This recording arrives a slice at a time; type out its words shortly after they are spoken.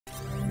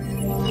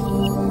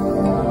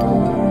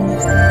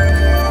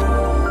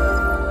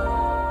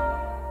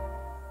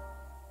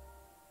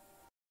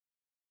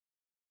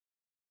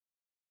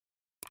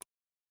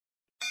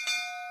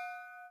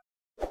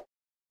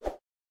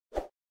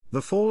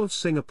The fall of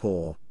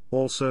Singapore,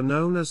 also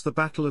known as the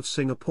Battle of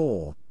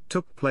Singapore,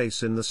 took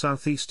place in the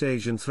Southeast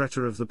Asian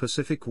theatre of the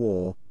Pacific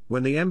War,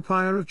 when the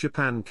Empire of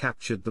Japan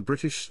captured the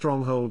British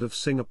stronghold of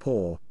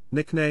Singapore,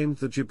 nicknamed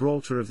the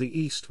Gibraltar of the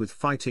East, with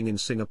fighting in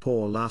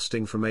Singapore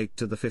lasting from 8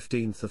 to the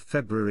 15th of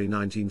February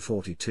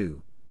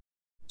 1942.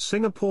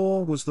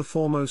 Singapore was the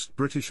foremost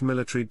British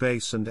military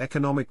base and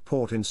economic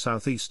port in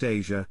Southeast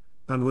Asia,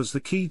 and was the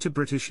key to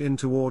British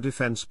interwar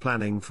defence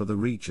planning for the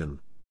region.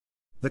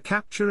 The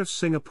capture of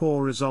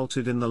Singapore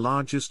resulted in the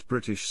largest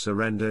British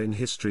surrender in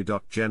history.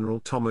 General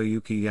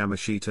Tomoyuki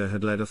Yamashita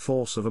had led a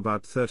force of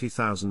about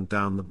 30,000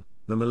 down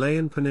the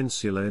Malayan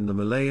Peninsula in the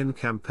Malayan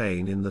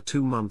Campaign in the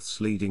 2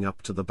 months leading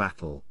up to the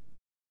battle.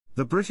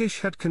 The British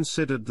had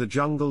considered the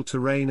jungle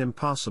terrain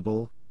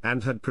impassable,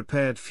 and had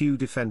prepared few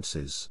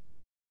defences.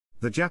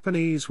 The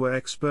Japanese were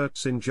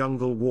experts in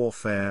jungle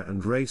warfare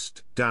and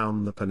raced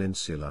down the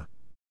peninsula.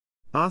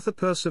 Arthur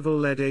Percival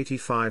led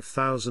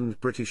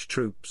 85,000 British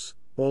troops,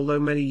 although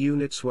many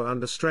units were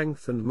under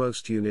strength and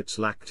most units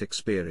lacked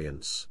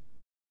experience.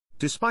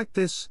 Despite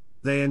this,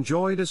 they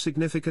enjoyed a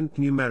significant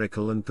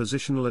numerical and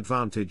positional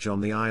advantage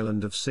on the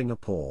island of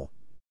Singapore.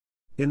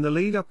 In the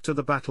lead-up to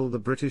the battle, the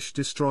British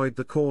destroyed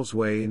the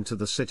causeway into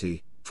the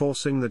city,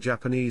 forcing the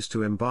Japanese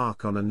to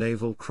embark on a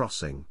naval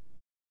crossing.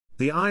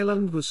 The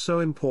island was so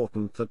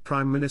important that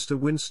Prime Minister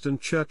Winston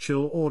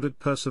Churchill ordered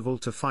Percival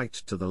to fight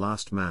to the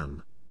last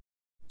man.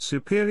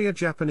 Superior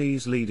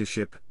Japanese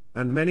leadership,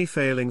 and many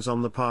failings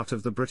on the part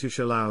of the British,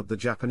 allowed the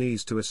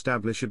Japanese to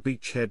establish a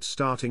beachhead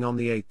starting on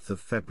the 8th of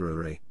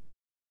February.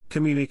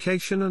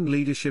 Communication and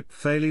leadership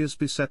failures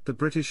beset the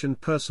British, and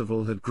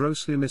Percival had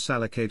grossly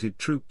misallocated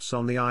troops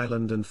on the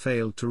island and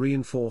failed to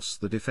reinforce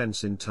the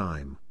defence in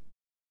time.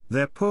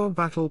 Their poor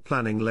battle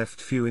planning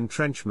left few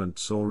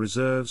entrenchments or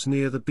reserves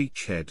near the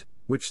beachhead,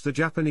 which the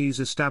Japanese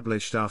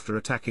established after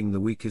attacking the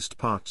weakest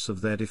parts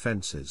of their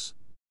defences.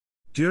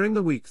 During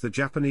the week, the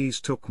Japanese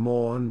took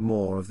more and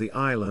more of the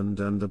island,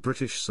 and the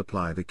British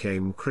supply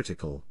became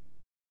critical.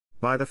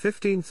 By the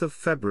 15th of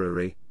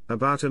February,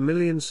 about 1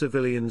 million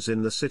civilians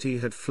in the city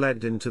had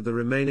fled into the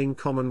remaining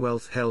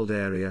Commonwealth-held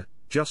area,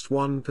 just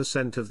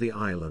 1% of the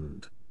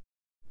island.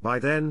 By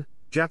then,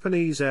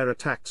 Japanese air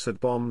attacks had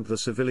bombed the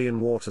civilian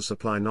water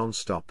supply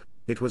non-stop.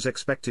 It was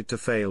expected to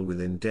fail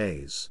within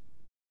days.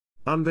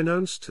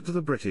 Unbeknownst to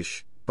the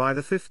British, by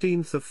the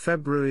 15th of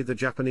February the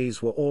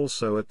Japanese were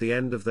also at the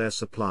end of their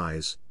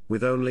supplies,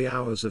 with only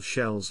hours of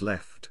shells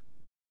left.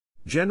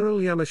 General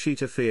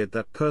Yamashita feared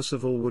that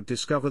Percival would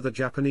discover the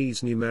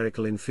Japanese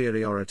numerical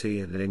inferiority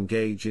and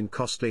engage in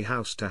costly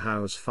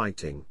house-to-house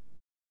fighting.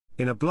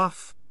 In a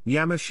bluff,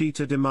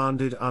 Yamashita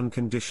demanded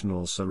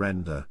unconditional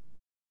surrender.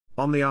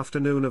 On the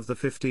afternoon of the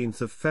 15th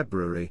of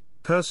February,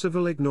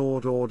 Percival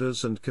ignored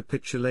orders and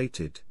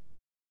capitulated.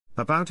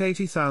 About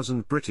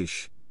 80,000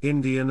 British,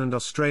 Indian and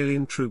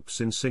Australian troops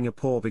in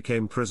Singapore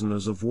became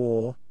prisoners of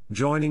war,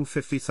 joining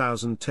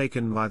 50,000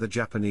 taken by the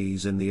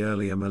Japanese in the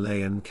earlier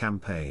Malayan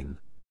campaign.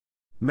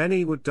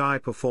 Many would die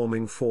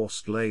performing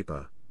forced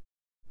labor.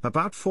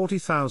 About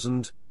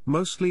 40,000,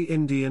 mostly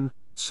Indian,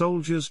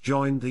 soldiers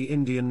joined the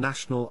Indian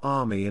National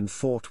Army and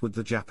fought with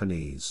the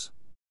Japanese.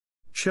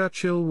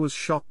 Churchill was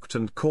shocked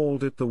and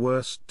called it the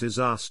worst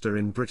disaster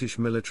in British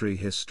military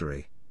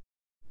history.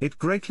 It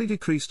greatly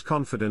decreased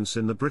confidence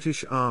in the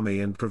British Army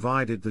and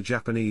provided the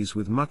Japanese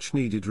with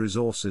much-needed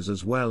resources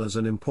as well as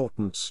an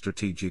important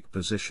strategic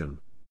position.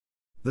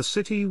 The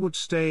city would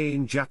stay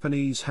in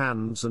Japanese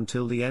hands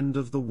until the end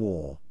of the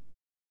war.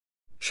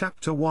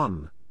 Chapter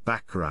 1,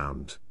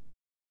 Background.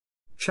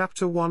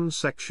 Chapter 1,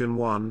 Section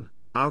 1,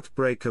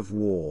 Outbreak of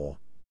War.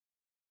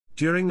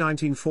 During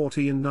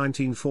 1940 and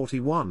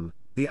 1941,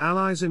 the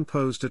Allies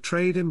imposed a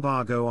trade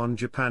embargo on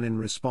Japan in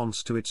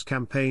response to its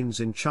campaigns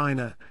in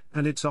China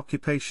and its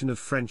occupation of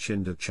French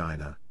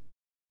Indochina.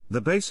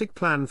 The basic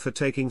plan for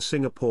taking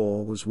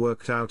Singapore was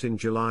worked out in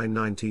July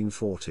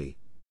 1940.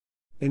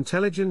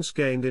 Intelligence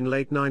gained in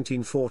late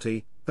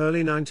 1940,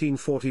 early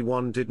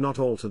 1941 did not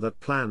alter that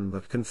plan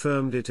but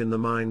confirmed it in the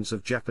minds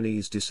of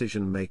Japanese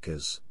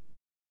decision-makers.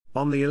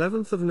 On the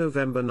 11th of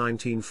November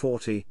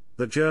 1940,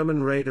 the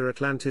German raider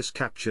Atlantis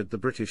captured the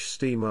British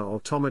steamer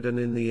Automedon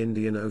in the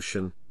Indian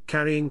Ocean,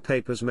 carrying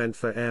papers meant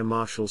for Air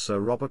Marshal Sir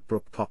Robert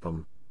Brooke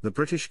Popham, the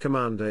British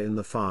commander in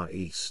the Far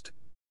East.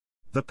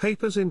 The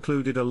papers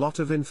included a lot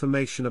of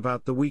information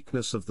about the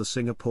weakness of the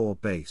Singapore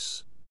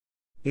base.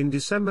 In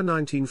December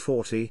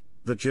 1940,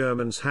 the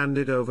Germans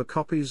handed over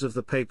copies of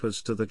the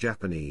papers to the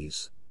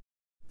Japanese.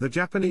 The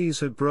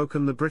Japanese had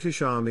broken the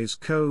British Army's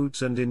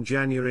codes, and in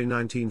January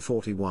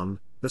 1941,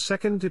 the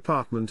Second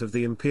Department of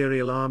the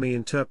Imperial Army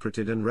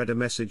interpreted and read a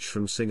message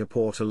from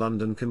Singapore to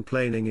London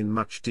complaining in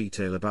much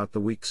detail about the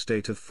weak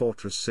state of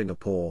Fortress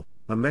Singapore,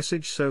 a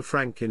message so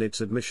frank in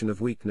its admission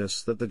of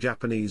weakness that the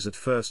Japanese at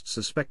first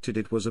suspected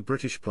it was a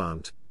British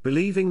plant,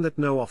 believing that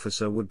no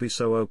officer would be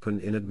so open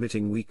in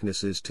admitting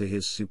weaknesses to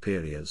his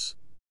superiors.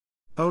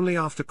 Only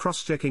after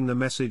cross-checking the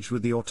message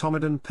with the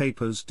Automedon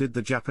papers did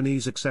the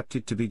Japanese accept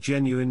it to be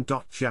genuine.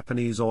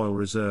 Japanese oil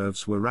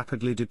reserves were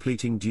rapidly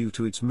depleting due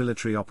to its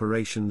military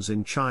operations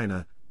in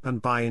China,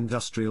 and by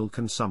industrial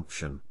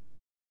consumption.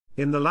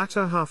 In the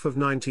latter half of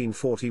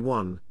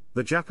 1941,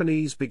 the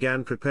Japanese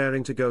began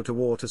preparing to go to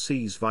war to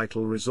seize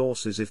vital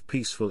resources if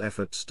peaceful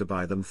efforts to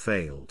buy them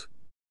failed.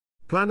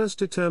 Planners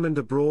determined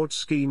a broad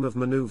scheme of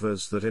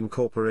maneuvers that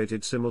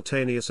incorporated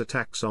simultaneous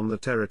attacks on the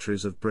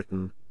territories of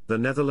Britain, the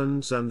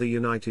Netherlands and the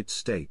United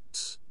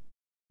States.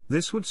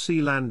 This would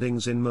see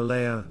landings in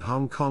Malaya and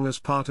Hong Kong as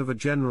part of a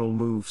general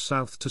move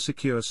south to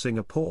secure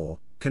Singapore,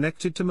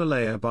 connected to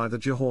Malaya by the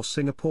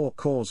Johor-Singapore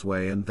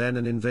causeway, and then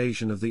an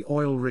invasion of the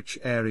oil-rich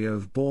area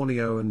of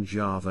Borneo and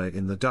Java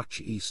in the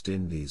Dutch East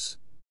Indies.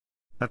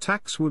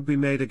 Attacks would be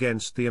made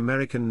against the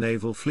American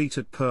naval fleet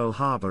at Pearl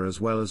Harbor, as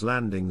well as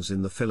landings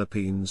in the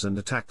Philippines and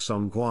attacks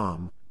on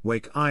Guam,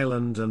 Wake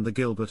Island and the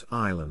Gilbert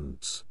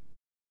Islands.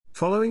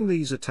 Following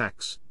these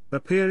attacks, a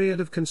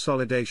period of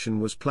consolidation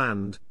was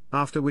planned,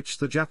 after which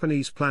the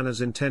Japanese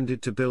planners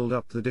intended to build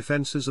up the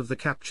defenses of the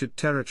captured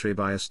territory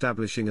by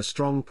establishing a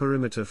strong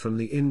perimeter from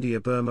the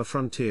India-Burma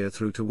frontier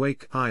through to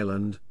Wake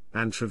Island,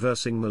 and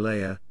traversing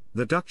Malaya,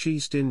 the Dutch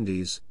East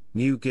Indies,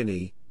 New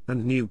Guinea,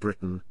 and New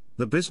Britain,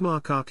 the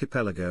Bismarck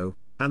Archipelago,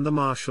 and the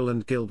Marshall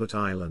and Gilbert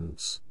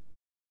Islands.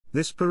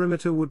 This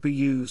perimeter would be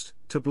used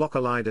to block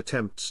Allied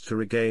attempts to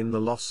regain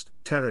the lost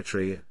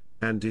territory,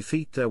 and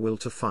defeat their will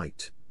to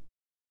fight.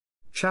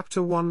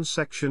 Chapter 1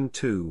 Section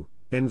 2,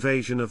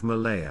 Invasion of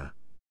Malaya.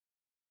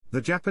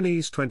 The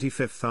Japanese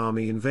 25th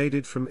Army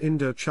invaded from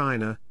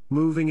Indochina,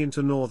 moving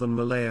into northern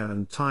Malaya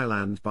and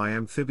Thailand by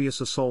amphibious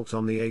assault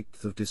on the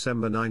 8th of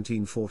December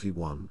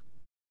 1941.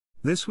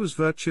 This was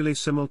virtually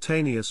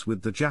simultaneous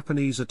with the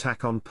Japanese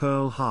attack on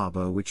Pearl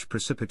Harbor, which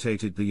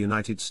precipitated the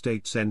United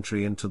States'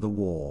 entry into the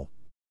war.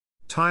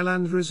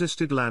 Thailand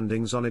resisted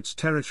landings on its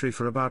territory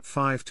for about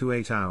 5 to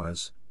 8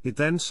 hours. It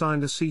then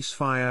signed a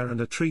ceasefire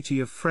and a treaty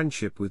of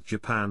friendship with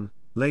Japan,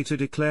 later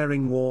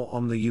declaring war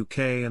on the UK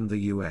and the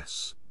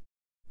US.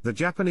 The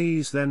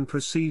Japanese then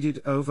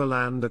proceeded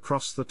overland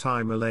across the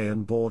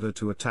Thai-Malayan border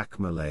to attack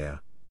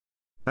Malaya.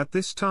 At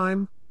this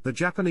time, the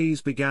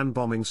Japanese began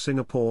bombing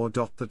Singapore.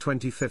 The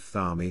 25th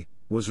Army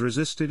was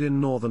resisted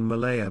in northern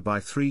Malaya by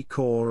 3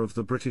 corps of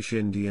the British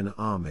Indian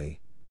Army.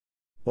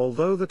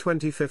 Although the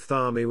 25th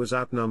Army was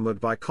outnumbered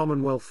by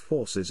Commonwealth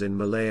forces in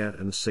Malaya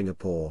and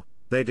Singapore,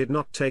 they did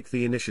not take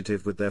the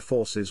initiative with their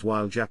forces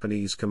while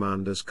Japanese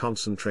commanders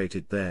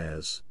concentrated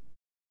theirs.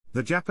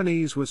 The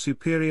Japanese were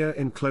superior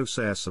in close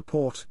air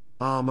support,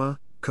 armor,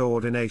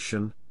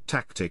 coordination,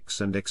 tactics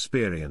and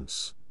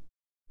experience.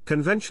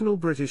 Conventional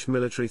British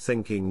military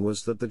thinking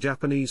was that the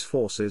Japanese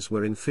forces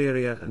were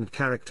inferior and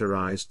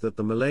characterized that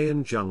the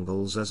Malayan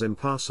jungles as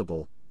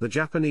impassable. The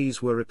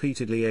Japanese were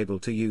repeatedly able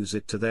to use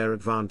it to their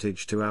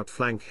advantage to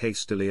outflank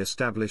hastily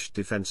established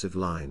defensive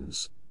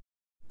lines.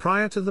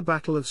 Prior to the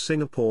Battle of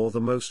Singapore, the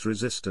most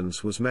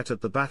resistance was met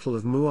at the Battle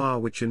of Muar,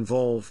 which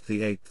involved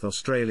the 8th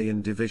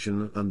Australian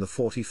Division and the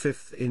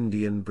 45th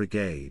Indian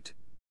Brigade.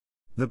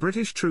 The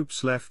British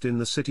troops left in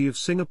the city of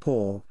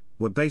Singapore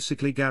were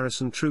basically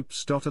garrison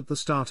troops. At the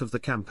start of the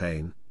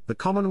campaign, the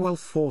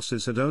Commonwealth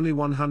forces had only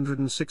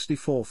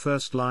 164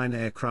 first-line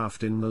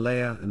aircraft in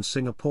Malaya and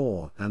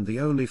Singapore, and the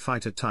only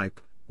fighter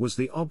type was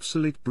the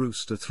obsolete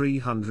Brewster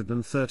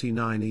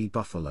 339E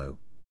Buffalo.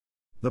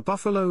 The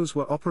Buffaloes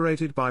were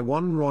operated by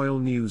 1 Royal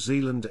New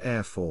Zealand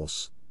Air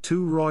Force,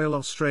 2 Royal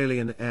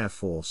Australian Air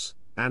Force,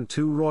 and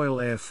 2 Royal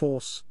Air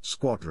Force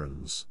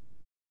squadrons.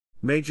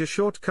 Major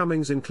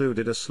shortcomings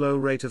included a slow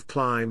rate of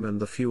climb and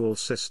the fuel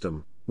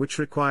system, which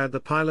required the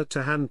pilot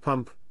to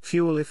hand-pump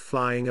fuel if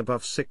flying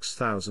above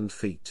 6,000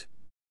 feet.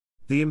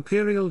 The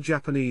Imperial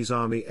Japanese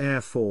Army Air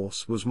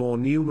Force was more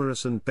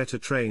numerous and better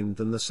trained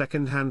than the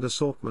second-hand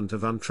assortment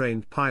of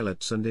untrained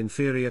pilots and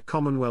inferior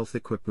Commonwealth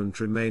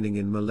equipment remaining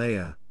in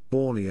Malaya,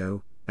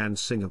 Borneo, and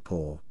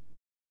Singapore.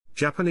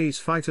 Japanese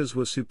fighters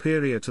were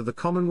superior to the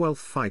Commonwealth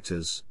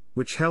fighters,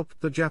 which helped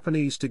the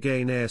Japanese to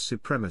gain air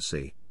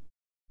supremacy.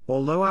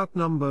 Although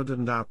outnumbered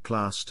and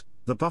outclassed,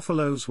 the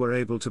Buffaloes were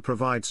able to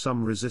provide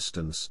some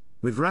resistance,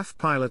 with RAF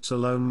pilots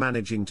alone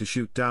managing to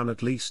shoot down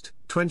at least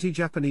 20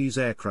 Japanese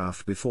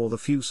aircraft before the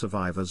few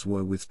survivors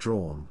were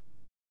withdrawn.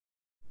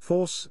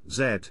 Force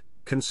Z,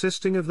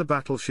 consisting of the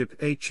battleship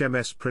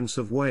HMS Prince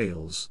of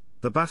Wales,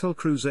 the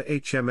battlecruiser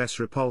HMS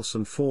Repulse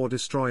and 4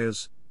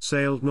 destroyers,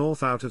 sailed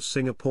north out of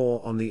Singapore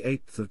on the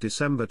 8th of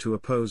December to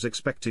oppose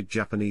expected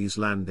Japanese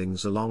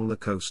landings along the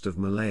coast of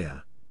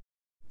Malaya.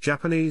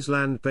 Japanese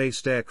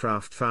land-based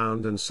aircraft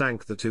found and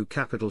sank the 2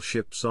 capital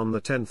ships on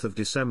the 10th of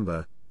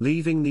December,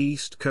 leaving the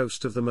east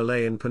coast of the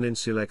Malayan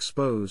Peninsula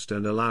exposed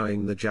and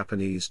allowing the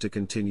Japanese to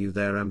continue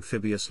their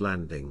amphibious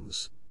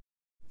landings.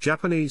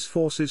 Japanese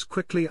forces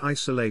quickly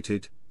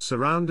isolated,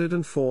 surrounded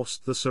and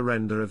forced the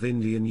surrender of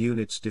Indian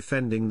units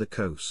defending the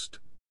coast.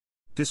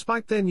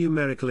 Despite their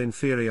numerical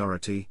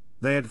inferiority,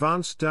 they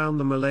advanced down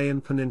the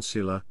Malayan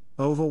Peninsula,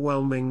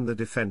 overwhelming the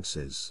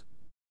defenses.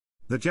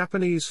 The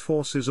Japanese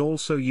forces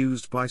also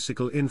used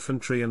bicycle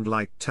infantry and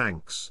light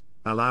tanks,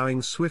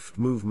 allowing swift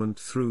movement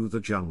through the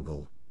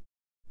jungle.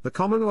 The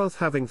Commonwealth,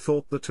 having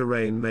thought the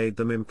terrain made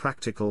them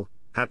impractical,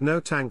 had no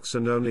tanks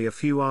and only a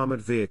few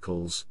armored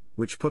vehicles,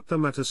 which put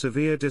them at a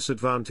severe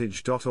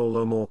disadvantage.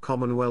 Although more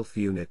Commonwealth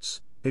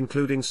units,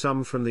 including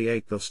some from the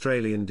 8th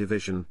Australian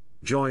Division,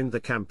 joined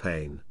the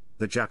campaign,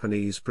 the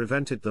Japanese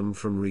prevented them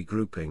from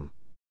regrouping.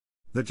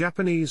 The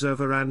Japanese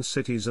overran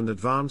cities and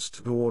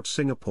advanced toward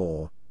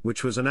Singapore,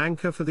 which was an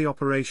anchor for the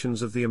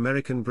operations of the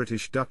American,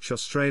 British, Dutch,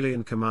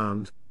 Australian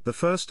Command, the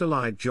first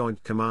Allied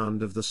joint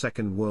command of the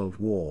Second World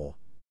War.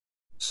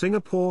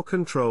 Singapore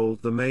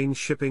controlled the main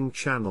shipping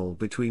channel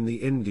between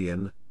the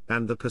Indian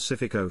and the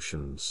Pacific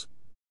Oceans.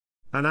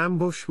 An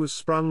ambush was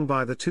sprung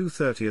by the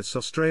 230th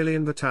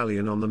Australian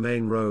Battalion on the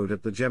main road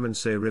at the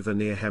Gemensay River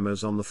near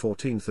Hemmers on the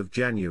 14th of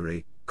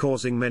January,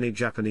 causing many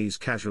Japanese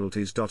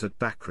casualties. At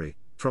Bakri,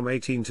 from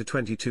 18 to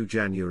 22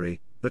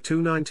 January, the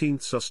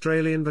 219th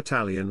Australian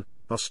Battalion,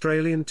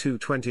 Australian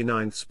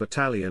 229th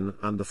Battalion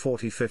and the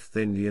 45th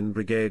Indian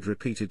Brigade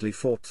repeatedly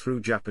fought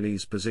through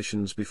Japanese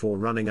positions before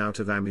running out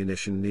of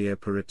ammunition near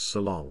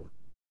Percival.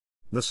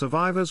 The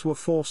survivors were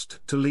forced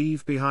to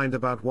leave behind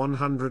about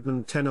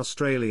 110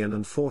 Australian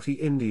and 40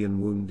 Indian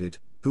wounded,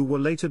 who were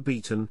later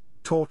beaten,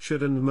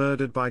 tortured and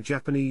murdered by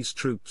Japanese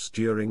troops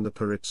during the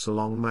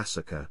Percival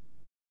massacre.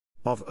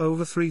 Of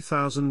over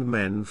 3,000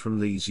 men from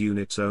these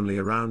units, only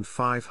around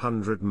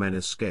 500 men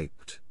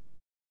escaped.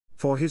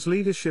 For his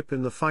leadership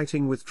in the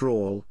fighting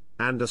withdrawal,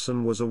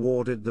 Anderson was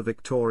awarded the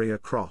Victoria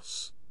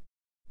Cross.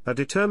 A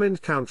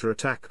determined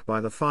counterattack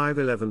by the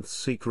 511th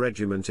Sikh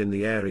Regiment in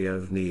the area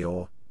of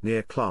Nior,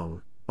 near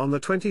Klong, on the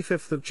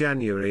 25th of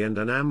January and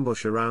an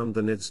ambush around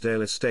the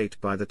Nithsdale estate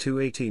by the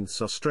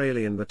 218th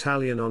Australian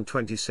Battalion on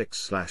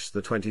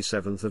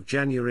 26/27th of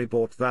January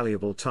bought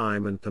valuable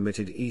time and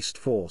permitted East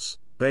Force,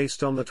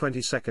 based on the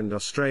 22nd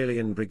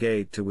Australian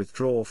Brigade, to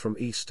withdraw from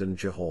eastern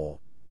Johor.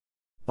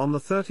 On the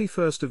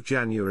 31st of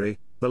January,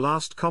 the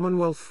last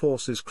Commonwealth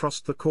forces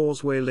crossed the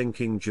causeway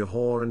linking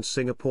Johor and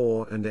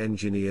Singapore and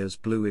engineers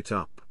blew it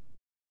up.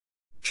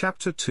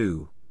 Chapter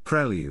 2,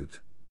 Prelude.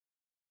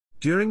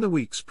 During the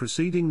weeks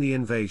preceding the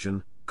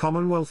invasion,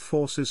 Commonwealth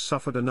forces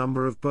suffered a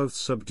number of both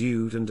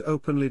subdued and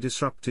openly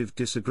disruptive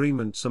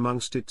disagreements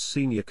amongst its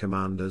senior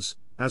commanders,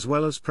 as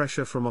well as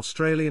pressure from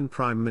Australian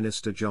Prime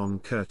Minister John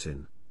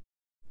Curtin.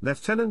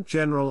 Lieutenant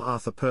General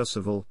Arthur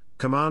Percival,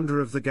 commander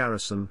of the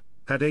garrison,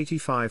 had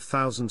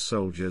 85,000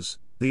 soldiers,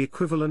 the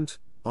equivalent,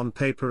 on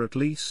paper at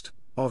least,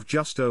 of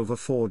just over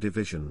 4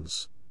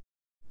 divisions.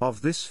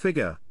 Of this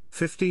figure,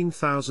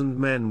 15,000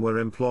 men were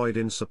employed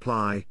in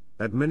supply,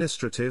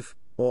 administrative,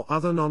 or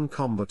other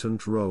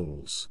non-combatant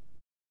roles.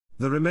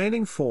 The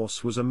remaining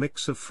force was a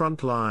mix of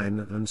front-line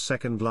and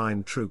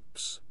second-line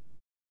troops.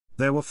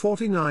 There were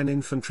 49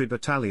 infantry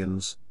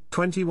battalions,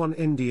 21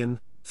 Indian,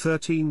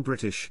 13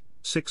 British,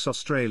 6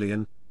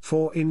 Australian,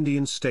 4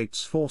 Indian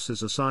States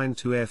forces assigned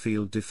to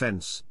airfield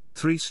defence,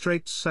 3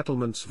 Straits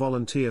Settlements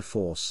Volunteer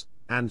Force,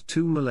 and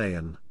 2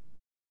 Malayan.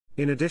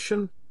 In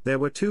addition, there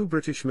were 2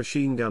 British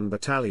machine gun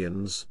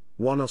battalions,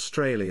 1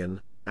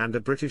 Australian, and a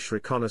British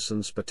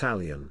reconnaissance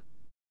battalion.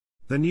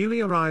 The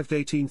newly arrived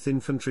 18th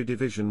Infantry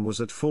Division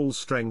was at full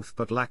strength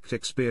but lacked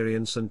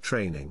experience and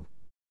training.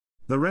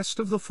 The rest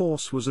of the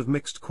force was of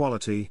mixed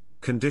quality,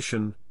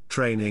 condition,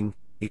 training,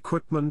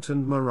 equipment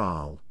and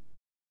morale.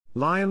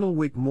 Lionel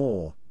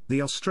Wigmore,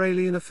 the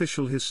Australian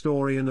official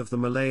historian of the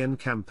Malayan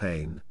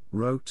campaign,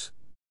 wrote,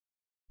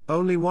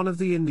 "Only one of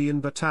the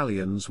Indian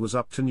battalions was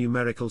up to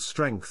numerical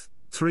strength,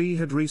 3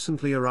 had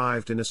recently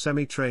arrived in a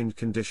semi-trained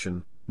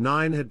condition,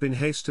 9 had been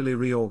hastily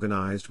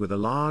reorganized with a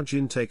large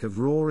intake of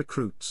raw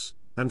recruits,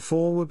 and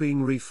 4 were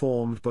being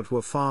reformed but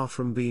were far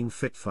from being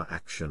fit for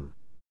action.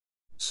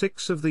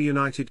 6 of the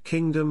United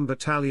Kingdom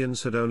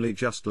battalions had only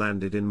just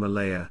landed in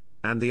Malaya,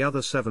 and the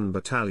other 7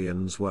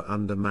 battalions were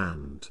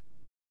undermanned.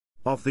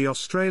 Of the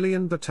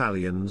Australian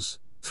battalions,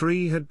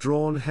 3 had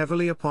drawn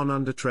heavily upon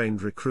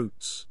undertrained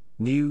recruits,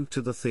 new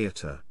to the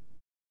theatre.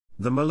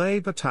 The Malay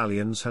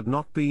battalions had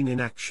not been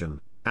in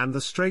action, and the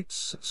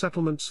Straits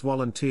Settlements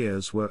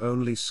volunteers were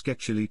only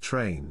sketchily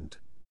trained.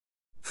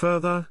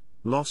 Further,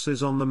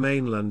 losses on the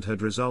mainland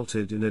had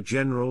resulted in a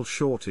general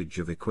shortage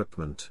of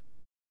equipment.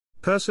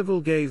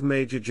 Percival gave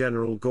Major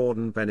General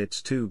Gordon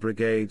Bennett's 2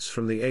 brigades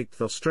from the 8th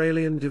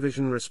Australian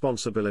Division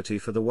responsibility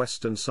for the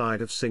western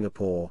side of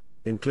Singapore,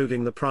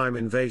 including the prime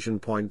invasion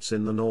points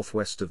in the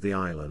northwest of the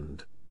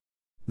island.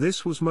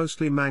 This was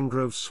mostly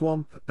mangrove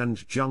swamp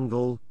and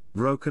jungle,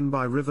 broken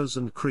by rivers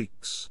and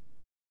creeks.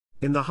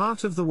 In the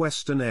heart of the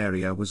western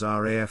area was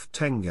RAF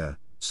Tengah,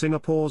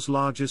 Singapore's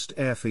largest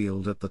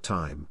airfield at the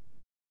time.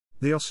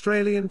 The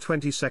Australian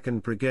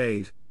 22nd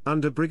Brigade,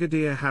 under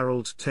Brigadier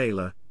Harold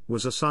Taylor,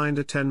 was assigned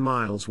a 10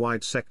 miles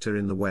wide sector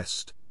in the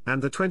west,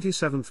 and the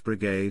 27th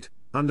Brigade,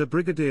 under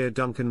Brigadier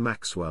Duncan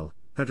Maxwell,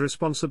 had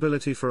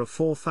responsibility for a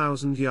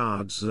 4,000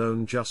 yards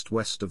zone just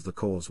west of the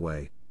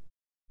causeway.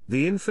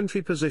 The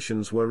infantry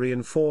positions were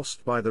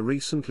reinforced by the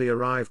recently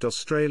arrived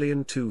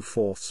Australian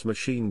 2/4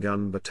 Machine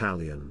Gun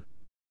Battalion.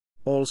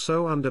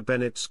 Also under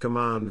Bennett's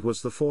command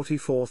was the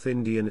 44th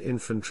Indian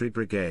Infantry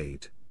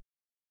Brigade.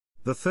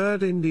 The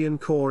 3rd Indian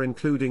Corps,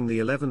 including the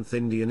 11th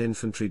Indian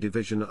Infantry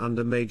Division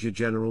under Major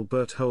General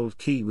Berthold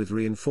Key with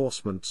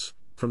reinforcements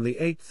from the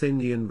 8th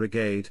Indian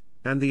Brigade,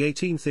 and the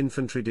 18th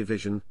Infantry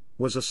Division,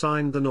 was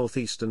assigned the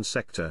northeastern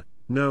sector,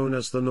 known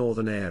as the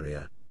Northern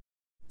Area.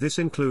 This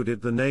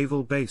included the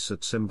naval base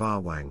at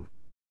Sembawang.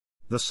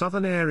 The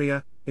southern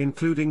area,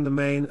 including the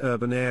main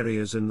urban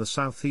areas in the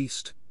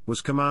southeast,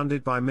 was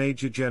commanded by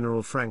Major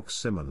General Frank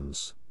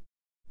Simmons.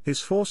 His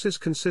forces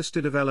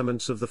consisted of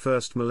elements of the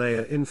 1st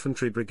Malaya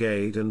Infantry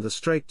Brigade and the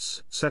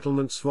Straits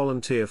Settlements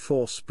Volunteer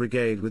Force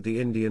Brigade with the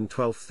Indian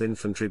 12th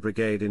Infantry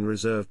Brigade in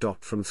reserve.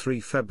 From 3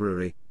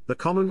 February, the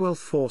Commonwealth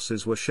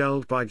forces were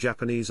shelled by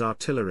Japanese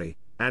artillery,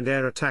 and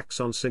air attacks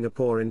on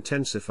Singapore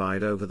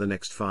intensified over the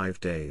next 5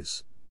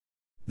 days.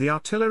 The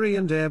artillery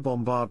and air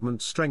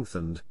bombardment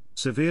strengthened,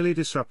 severely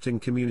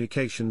disrupting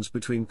communications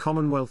between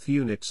Commonwealth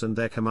units and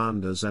their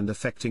commanders and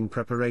affecting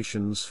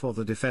preparations for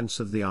the defense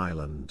of the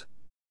island.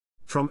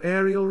 From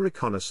aerial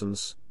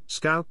reconnaissance,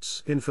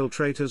 scouts,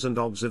 infiltrators and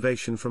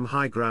observation from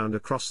high ground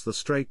across the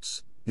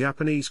straits,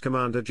 Japanese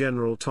Commander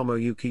General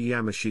Tomoyuki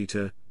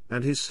Yamashita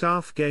and his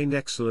staff gained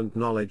excellent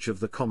knowledge of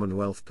the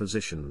Commonwealth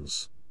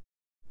positions.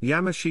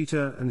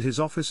 Yamashita and his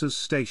officers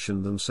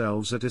stationed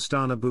themselves at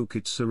Istana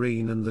Bukit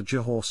Serene and the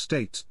Johor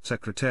State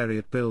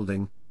Secretariat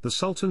Building, the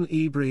Sultan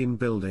Ibrahim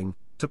Building,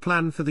 to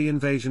plan for the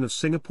invasion of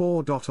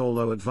Singapore.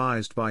 Although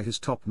advised by his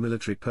top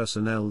military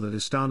personnel that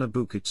Istana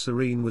Bukit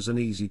Serene was an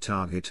easy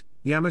target,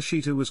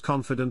 Yamashita was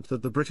confident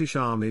that the British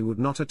Army would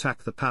not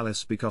attack the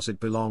palace because it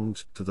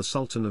belonged to the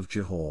Sultan of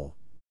Johor.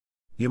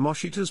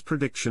 Yamashita's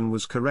prediction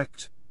was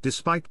correct.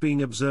 Despite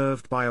being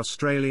observed by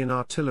Australian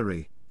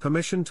artillery,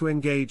 permission to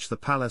engage the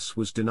palace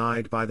was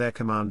denied by their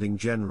commanding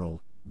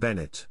general,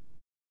 Bennett.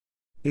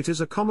 It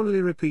is a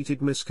commonly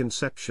repeated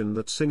misconception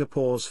that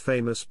Singapore's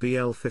famous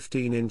BL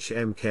 15-inch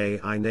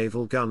Mki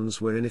naval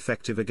guns were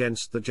ineffective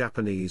against the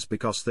Japanese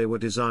because they were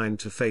designed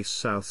to face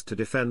south to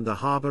defend the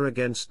harbour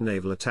against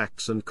naval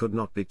attacks and could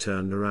not be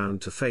turned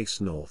around to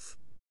face north.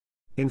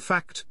 In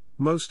fact,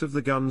 most of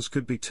the guns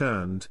could be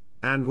turned,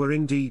 and were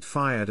indeed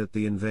fired at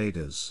the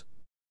invaders.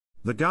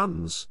 The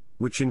guns,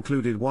 which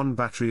included one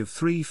battery of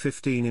 3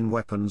 15-in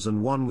weapons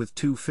and one with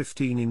 2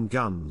 15-in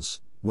guns,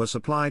 were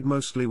supplied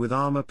mostly with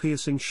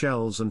armor-piercing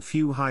shells and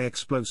few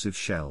high-explosive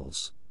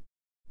shells.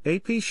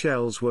 AP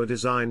shells were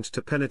designed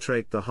to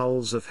penetrate the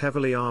hulls of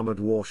heavily armored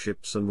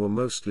warships and were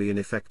mostly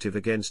ineffective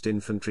against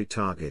infantry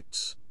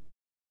targets.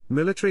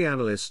 Military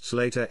analysts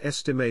later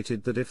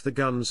estimated that if the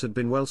guns had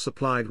been well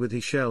supplied with HE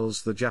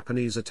shells, the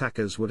Japanese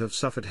attackers would have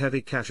suffered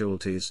heavy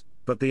casualties,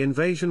 but the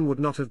invasion would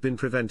not have been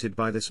prevented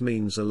by this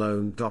means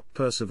alone.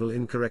 Percival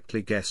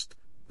incorrectly guessed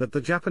that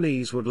the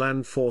Japanese would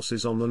land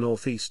forces on the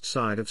northeast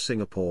side of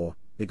Singapore,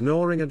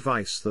 ignoring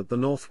advice that the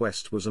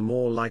northwest was a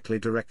more likely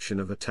direction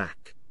of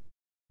attack.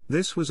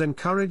 This was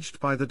encouraged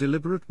by the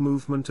deliberate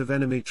movement of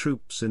enemy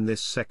troops in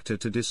this sector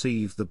to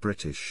deceive the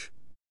British.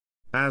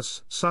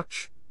 As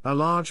such, a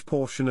large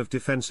portion of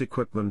defence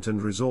equipment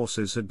and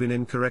resources had been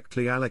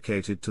incorrectly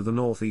allocated to the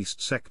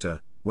northeast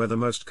sector, where the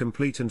most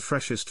complete and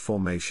freshest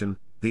formation,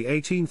 the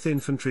 18th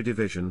Infantry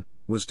Division,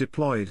 was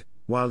deployed,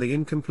 while the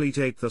incomplete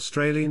 8th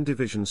Australian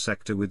Division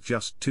sector with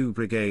just 2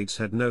 brigades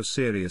had no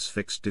serious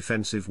fixed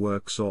defensive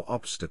works or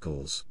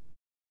obstacles.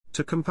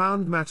 To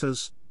compound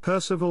matters,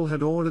 Percival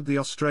had ordered the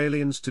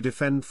Australians to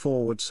defend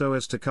forward so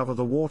as to cover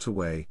the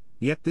waterway,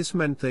 yet this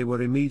meant they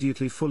were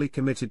immediately fully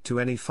committed to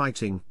any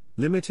fighting,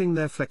 limiting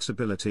their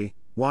flexibility,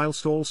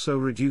 whilst also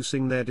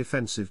reducing their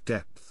defensive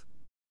depth.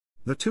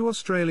 The 2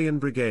 Australian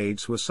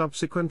brigades were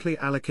subsequently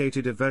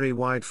allocated a very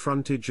wide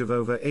frontage of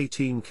over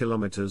 18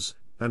 kilometres,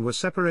 and were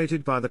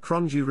separated by the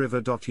Kronji River.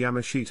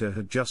 Yamashita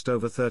had just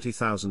over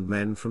 30,000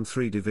 men from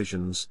 3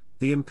 divisions,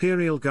 the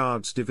Imperial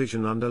Guards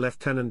Division under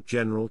Lieutenant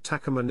General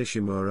Takuma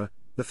Nishimura,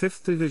 the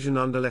 5th Division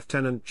under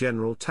Lieutenant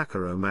General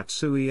Takaro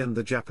Matsui and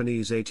the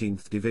Japanese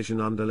 18th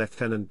Division under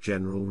Lieutenant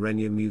General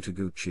Renya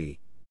Mutaguchi.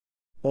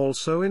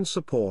 Also in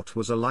support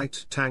was a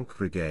light tank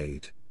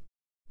brigade.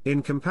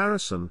 In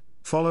comparison,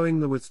 following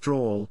the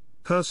withdrawal,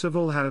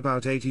 Percival had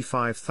about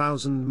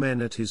 85,000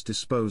 men at his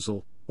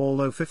disposal,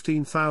 although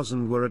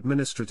 15,000 were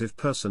administrative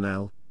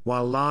personnel,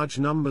 while large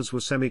numbers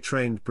were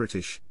semi-trained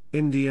British,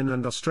 Indian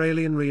and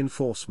Australian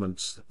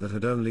reinforcements that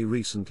had only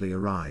recently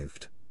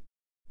arrived.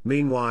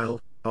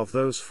 Meanwhile, of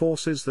those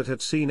forces that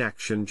had seen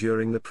action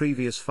during the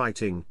previous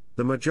fighting,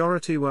 the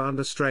majority were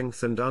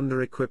under-strength and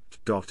under-equipped.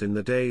 In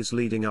the days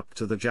leading up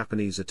to the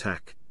Japanese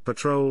attack,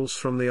 patrols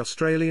from the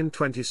Australian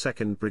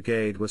 22nd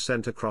Brigade were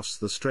sent across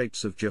the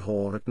Straits of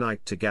Johor at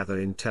night to gather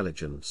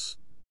intelligence.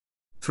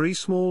 3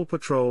 small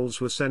patrols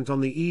were sent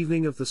on the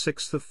evening of the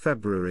 6th of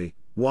February,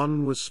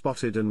 one was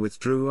spotted and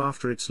withdrew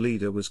after its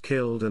leader was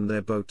killed and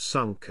their boat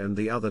sunk, and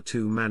the other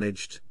 2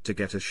 managed to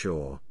get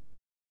ashore.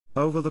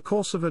 Over the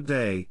course of a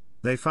day,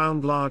 they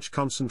found large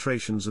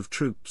concentrations of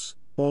troops,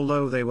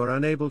 although they were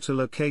unable to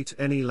locate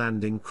any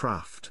landing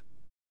craft.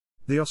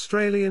 The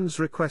Australians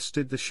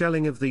requested the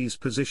shelling of these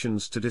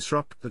positions to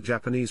disrupt the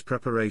Japanese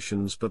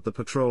preparations, but the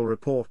patrol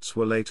reports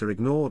were later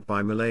ignored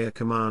by Malaya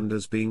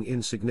commanders being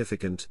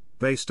insignificant,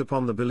 based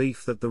upon the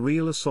belief that the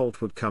real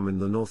assault would come in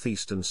the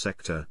northeastern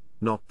sector,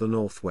 not the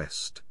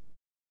northwest.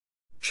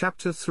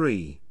 Chapter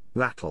 3,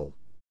 Battle.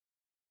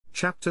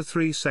 Chapter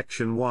 3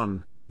 Section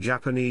 1,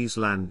 Japanese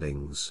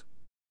landings.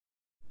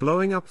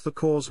 Blowing up the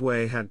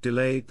causeway had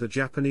delayed the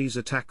Japanese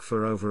attack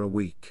for over a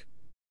week.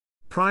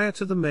 Prior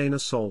to the main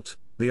assault,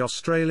 the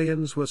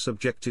Australians were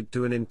subjected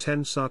to an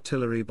intense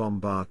artillery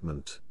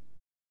bombardment.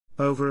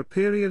 Over a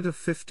period of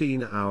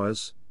 15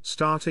 hours,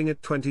 starting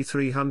at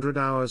 2300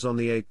 hours on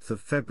the 8th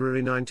of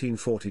February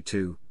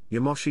 1942,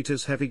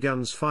 Yamashita's heavy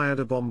guns fired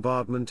a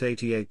bombardment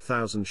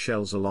 88,000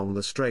 shells along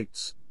the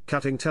straits,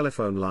 cutting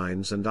telephone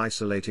lines and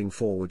isolating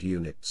forward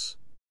units.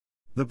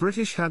 The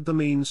British had the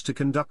means to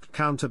conduct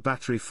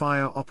counter-battery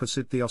fire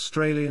opposite the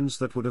Australians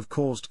that would have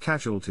caused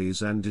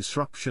casualties and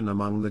disruption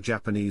among the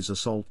Japanese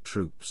assault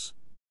troops.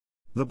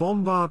 The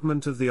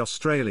bombardment of the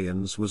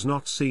Australians was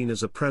not seen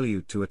as a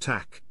prelude to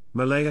attack.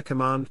 Malaya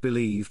Command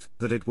believed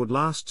that it would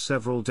last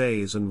several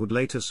days and would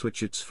later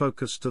switch its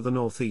focus to the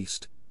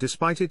northeast,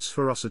 despite its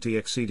ferocity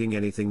exceeding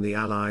anything the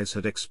Allies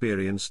had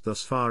experienced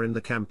thus far in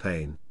the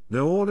campaign.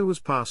 No order was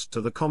passed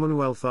to the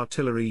Commonwealth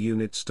artillery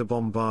units to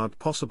bombard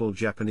possible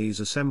Japanese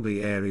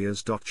assembly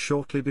areas.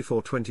 Shortly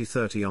before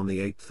 2030 on the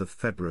 8th of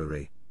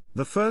February,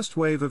 the first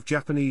wave of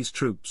Japanese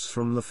troops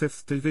from the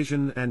 5th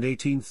Division and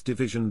 18th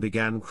Division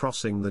began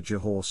crossing the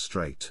Johor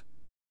Strait.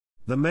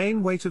 The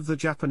main weight of the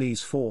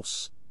Japanese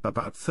force,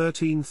 about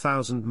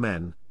 13,000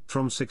 men,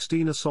 from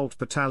 16 assault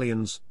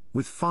battalions,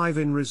 with 5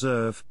 in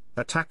reserve,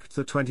 attacked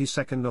the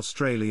 22nd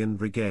Australian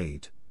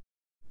Brigade.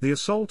 The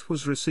assault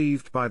was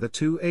received by the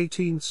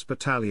 218th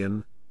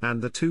Battalion,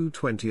 and the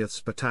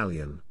 220th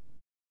Battalion.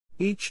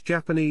 Each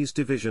Japanese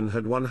division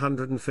had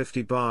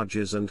 150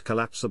 barges and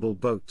collapsible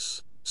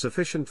boats,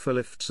 sufficient for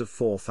lifts of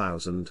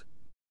 4,000.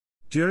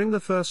 During the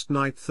first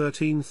night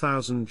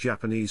 13,000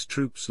 Japanese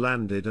troops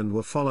landed and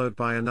were followed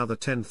by another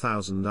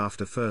 10,000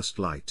 after first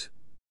light.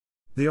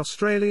 The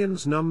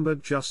Australians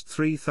numbered just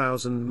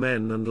 3,000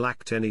 men and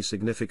lacked any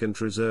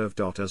significant reserve.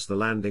 As the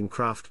landing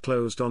craft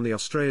closed on the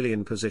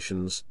Australian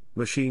positions,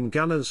 machine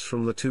gunners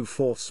from the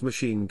 2/4th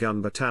Machine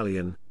Gun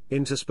Battalion,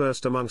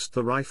 interspersed amongst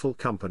the rifle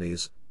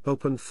companies,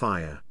 opened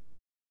fire.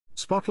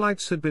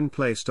 Spotlights had been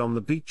placed on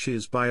the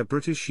beaches by a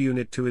British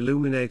unit to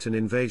illuminate an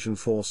invasion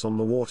force on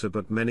the water,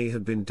 but many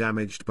had been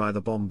damaged by the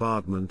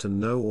bombardment and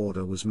no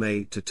order was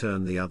made to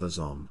turn the others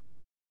on.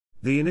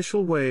 The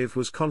initial wave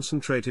was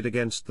concentrated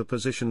against the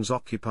positions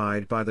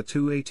occupied by the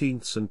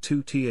 218th and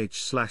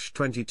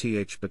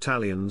 2th/20th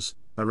battalions,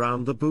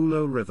 around the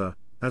Bulo River,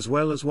 as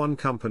well as one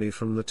company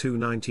from the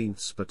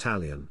 219th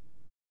Battalion.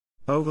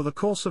 Over the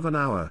course of an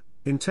hour,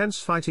 intense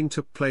fighting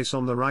took place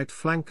on the right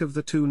flank of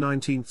the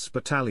 219th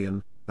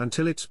Battalion,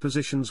 until its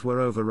positions were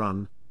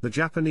overrun. The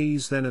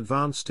Japanese then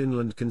advanced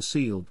inland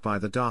concealed by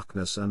the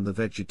darkness and the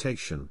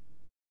vegetation.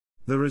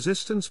 The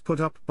resistance put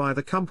up by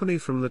the company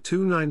from the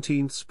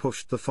 219th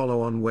pushed the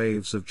follow-on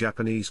waves of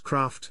Japanese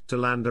craft to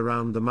land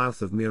around the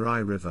mouth of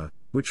Mirai River,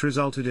 which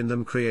resulted in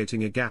them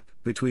creating a gap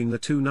between the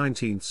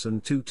 219th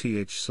and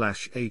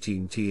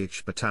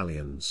 2th/18th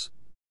battalions.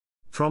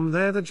 From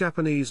there the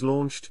Japanese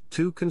launched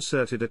 2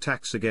 concerted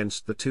attacks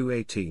against the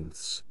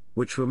 218ths,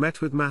 which were met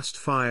with massed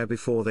fire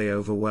before they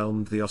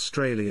overwhelmed the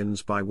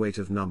Australians by weight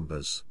of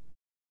numbers.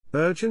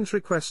 Urgent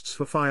requests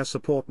for fire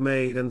support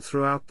made, and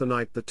throughout the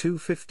night the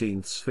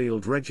 215th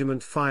Field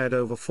Regiment fired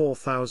over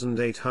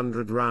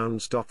 4,800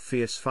 rounds.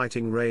 Fierce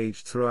fighting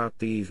raged throughout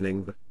the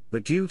evening,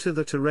 but due to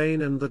the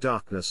terrain and the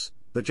darkness,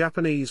 the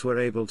Japanese were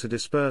able to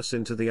disperse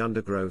into the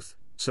undergrowth,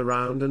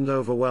 surround and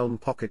overwhelm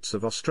pockets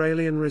of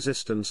Australian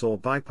resistance or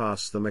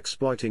bypass them,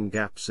 exploiting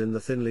gaps in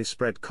the thinly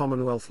spread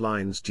Commonwealth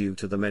lines due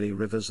to the many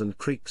rivers and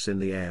creeks in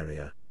the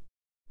area.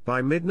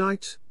 By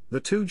midnight, the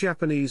 2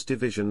 Japanese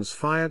divisions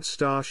fired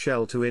star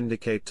shell to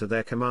indicate to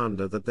their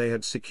commander that they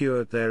had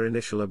secured their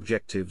initial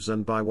objectives,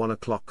 and by 1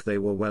 o'clock they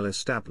were well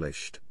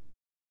established.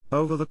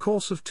 Over the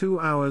course of 2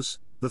 hours,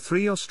 the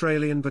 3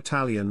 Australian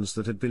battalions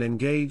that had been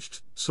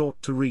engaged sought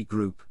to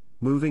regroup,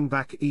 moving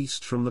back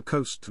east from the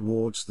coast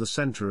towards the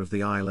centre of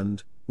the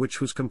island,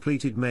 which was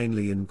completed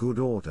mainly in good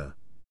order.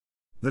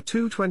 The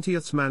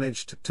 220th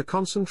managed to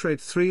concentrate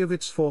 3 of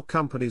its 4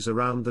 companies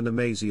around the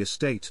Namazi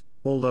estate,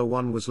 although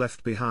one was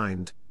left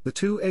behind. The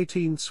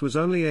 218th was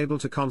only able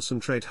to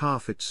concentrate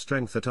half its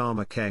strength at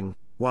Armour Keng,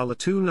 while the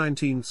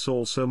 219th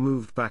also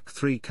moved back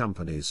 3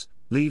 companies,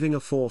 leaving a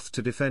 4th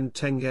to defend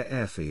Tenga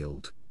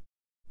Airfield.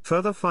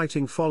 Further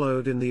fighting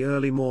followed in the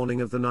early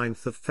morning of the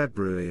 9th of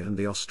February, and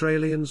the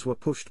Australians were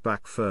pushed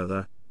back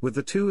further, with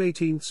the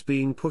 218ths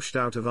being pushed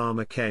out of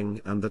Armour Keng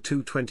and the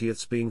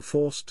 220ths being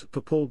forced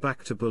to pull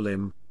back to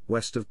Bulim,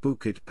 west of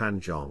Bukit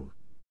Panjang.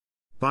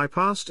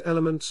 Bypassed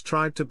elements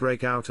tried to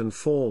break out and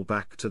fall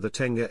back to the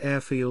Tenga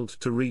Airfield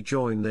to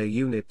rejoin their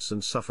units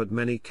and suffered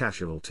many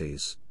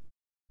casualties.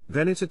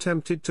 Then it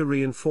attempted to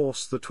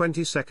reinforce the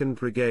 22nd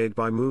Brigade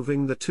by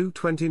moving the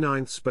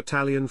 229th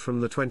Battalion from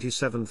the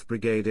 27th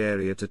Brigade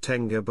area to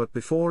Tenga, but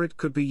before it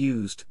could be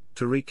used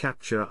to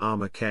recapture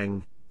Armour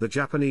Keng, the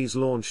Japanese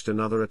launched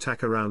another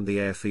attack around the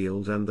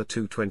airfield and the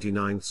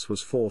 229th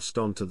was forced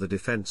onto the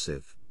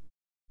defensive.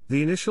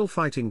 The initial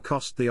fighting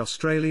cost the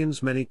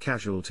Australians many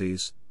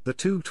casualties, the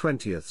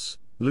 220ths,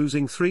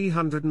 losing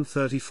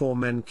 334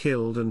 men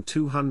killed and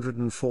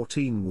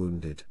 214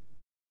 wounded.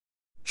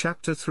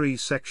 Chapter 3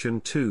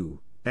 Section 2,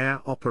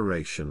 Air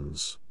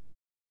Operations.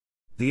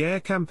 The air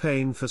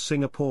campaign for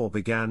Singapore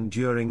began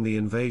during the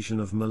invasion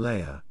of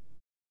Malaya.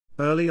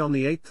 Early on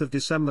the 8th of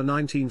December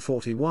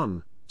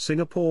 1941,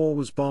 Singapore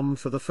was bombed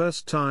for the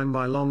first time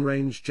by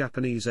long-range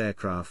Japanese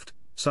aircraft,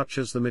 such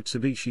as the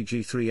Mitsubishi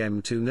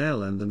G3M2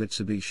 Nell and the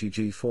Mitsubishi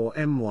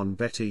G4M1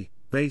 Betty,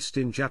 based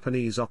in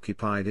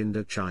Japanese-occupied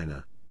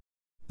Indochina.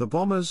 The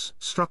bombers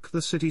struck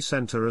the city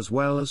center as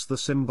well as the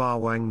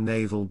Sembawang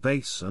Naval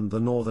Base and the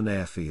northern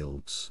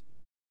airfields.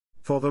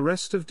 For the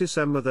rest of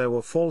December there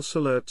were false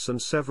alerts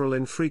and several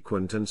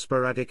infrequent and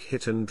sporadic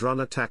hit-and-run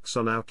attacks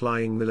on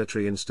outlying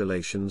military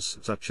installations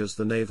such as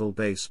the naval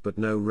base, but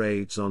no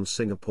raids on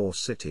Singapore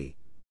City.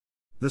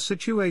 The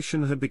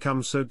situation had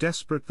become so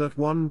desperate that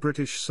one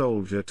British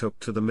soldier took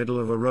to the middle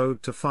of a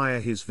road to fire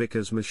his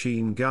Vickers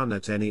machine gun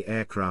at any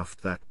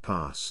aircraft that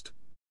passed.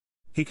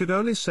 He could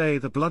only say,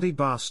 "The bloody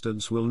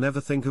bastards will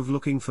never think of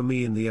looking for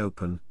me in the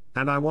open,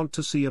 and I want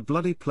to see a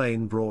bloody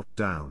plane brought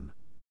down."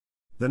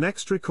 The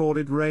next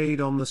recorded raid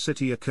on the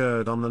city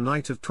occurred on the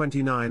night of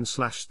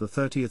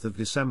 29/30th of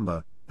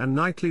December, and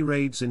nightly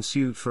raids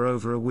ensued for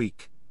over a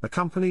week,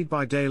 accompanied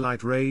by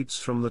daylight raids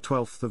from the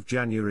 12th of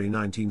January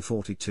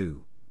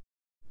 1942.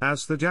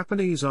 As the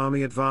Japanese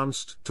army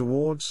advanced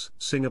towards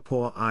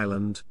Singapore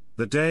Island,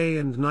 the day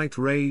and night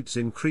raids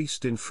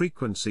increased in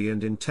frequency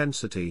and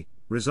intensity,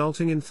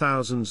 resulting in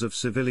thousands of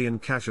civilian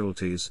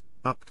casualties,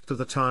 up to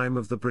the time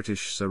of the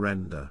British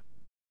surrender.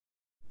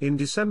 In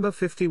December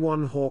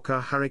 51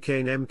 Hawker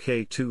Hurricane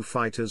Mk2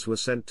 fighters were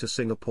sent to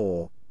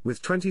Singapore,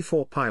 with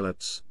 24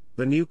 pilots,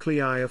 the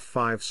nuclei of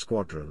 5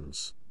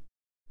 squadrons.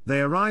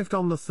 They arrived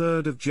on the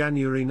 3rd of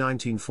January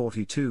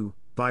 1942,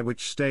 by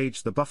which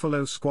stage the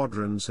Buffalo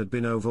squadrons had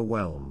been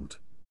overwhelmed.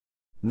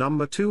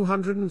 Number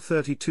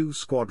 232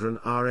 Squadron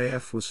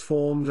RAF was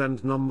formed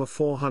and Number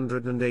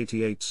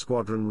 488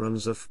 Squadron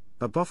RAF,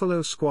 a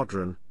Buffalo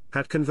squadron,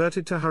 had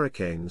converted to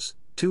Hurricanes.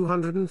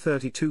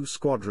 232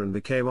 Squadron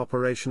became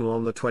operational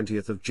on the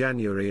 20th of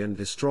January and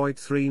destroyed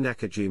 3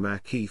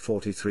 Nakajima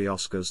Ki-43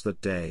 Oscars that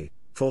day,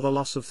 for the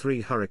loss of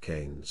 3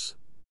 Hurricanes.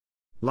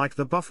 Like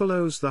the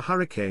Buffaloes, the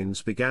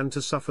Hurricanes began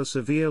to suffer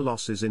severe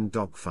losses in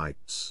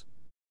dogfights.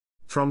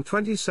 From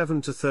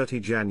 27 to 30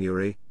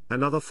 January,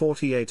 another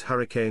 48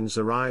 Hurricanes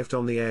arrived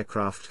on the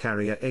aircraft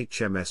carrier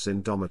HMS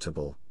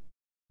Indomitable.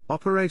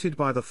 Operated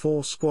by the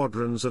 4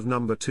 squadrons of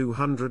Number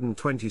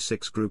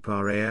 226 Group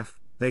RAF,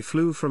 they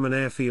flew from an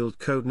airfield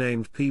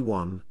codenamed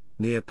P1,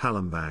 near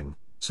Palembang,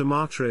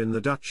 Sumatra in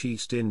the Dutch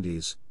East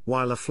Indies,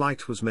 while a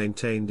flight was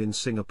maintained in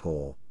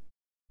Singapore.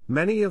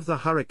 Many of the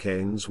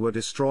Hurricanes were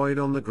destroyed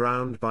on the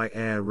ground by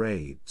air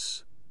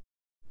raids.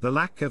 The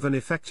lack of an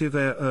effective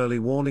air early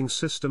warning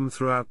system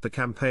throughout the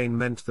campaign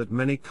meant that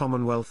many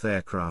Commonwealth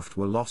aircraft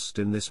were lost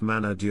in this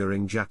manner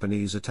during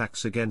Japanese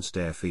attacks against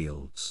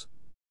airfields.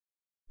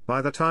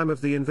 By the time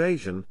of the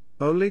invasion,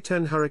 only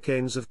 10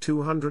 Hurricanes of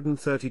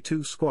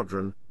 232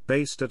 Squadron,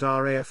 based at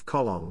RAF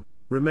Kolong,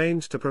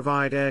 remained to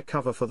provide air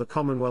cover for the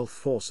Commonwealth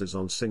forces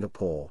on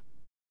Singapore.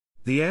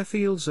 The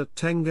airfields at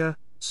Tengah,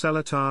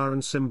 Seletar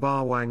and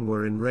Sembawang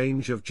were in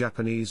range of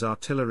Japanese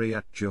artillery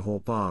at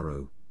Johor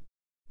Bahru.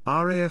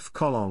 RAF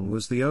Kolong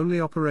was the only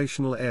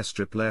operational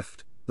airstrip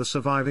left. The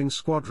surviving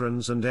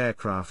squadrons and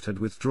aircraft had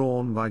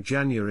withdrawn by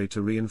January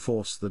to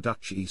reinforce the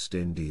Dutch East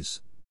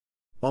Indies.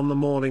 On the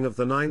morning of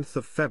the 9th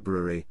of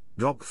February,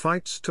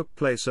 dogfights took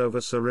place over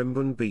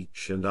Sarimbun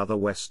Beach and other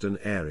western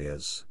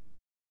areas.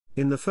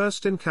 In the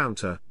first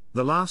encounter,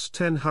 the last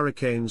 10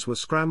 Hurricanes were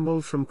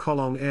scrambled from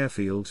Kolong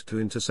Airfield to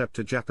intercept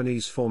a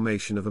Japanese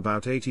formation of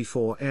about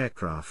 84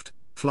 aircraft,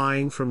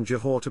 flying from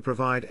Johor to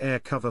provide air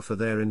cover for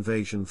their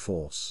invasion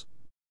force.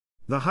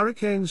 The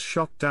Hurricanes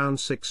shot down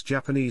 6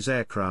 Japanese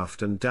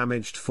aircraft and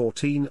damaged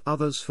 14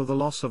 others for the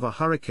loss of a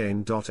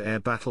Hurricane. Air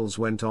battles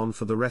went on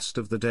for the rest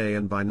of the day,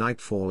 and by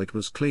nightfall it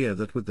was clear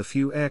that with the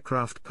few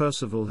aircraft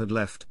Percival had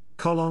left,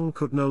 Kolong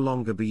could no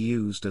longer be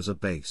used as a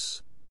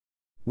base.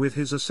 With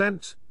his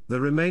ascent, the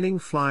remaining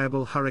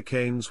flyable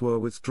Hurricanes were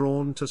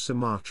withdrawn to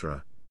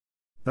Sumatra.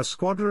 A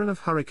squadron of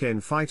Hurricane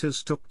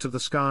fighters took to the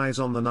skies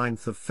on the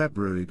 9th of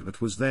February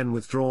but was then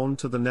withdrawn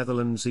to the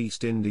Netherlands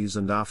East Indies,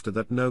 and after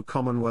that no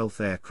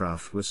Commonwealth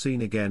aircraft were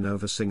seen again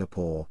over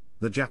Singapore.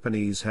 The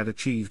Japanese had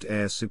achieved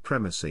air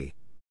supremacy.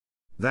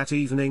 That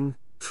evening,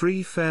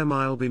 3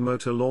 Fairmile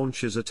bimotor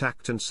launches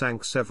attacked and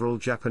sank several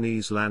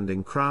Japanese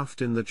landing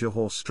craft in the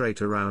Johor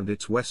Strait around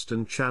its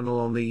western channel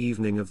on the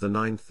evening of the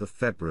 9th of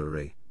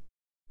February.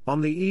 On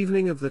the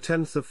evening of the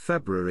 10th of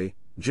February,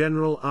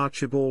 General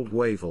Archibald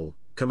Wavell,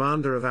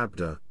 commander of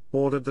Abda,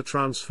 ordered the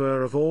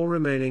transfer of all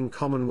remaining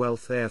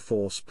Commonwealth Air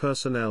Force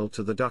personnel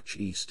to the Dutch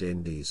East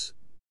Indies.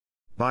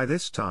 By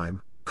this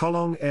time,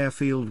 Kolong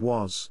Airfield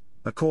was,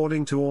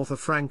 according to author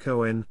Frank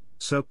Owen,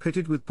 so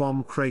pitted with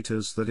bomb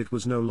craters that it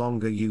was no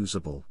longer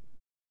usable.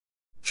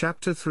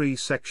 Chapter 3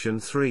 Section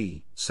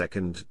 3,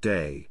 Second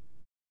Day.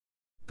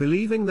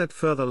 Believing that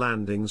further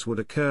landings would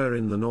occur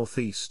in the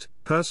northeast,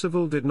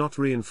 Percival did not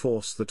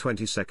reinforce the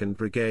 22nd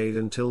Brigade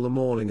until the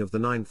morning of the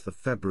 9th of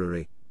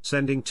February,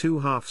 sending 2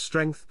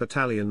 half-strength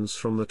battalions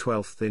from the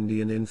 12th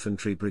Indian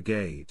Infantry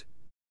Brigade.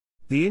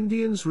 The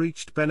Indians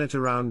reached Bennett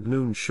around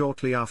noon.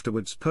 Shortly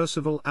afterwards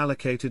Percival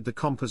allocated the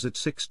composite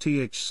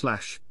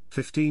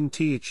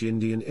 6th/15th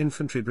Indian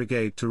Infantry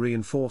Brigade to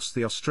reinforce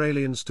the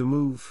Australians to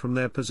move from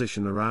their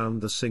position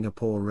around the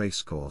Singapore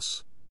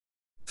racecourse.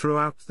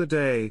 Throughout the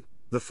day,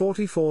 the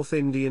 44th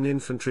Indian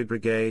Infantry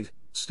Brigade,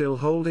 still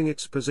holding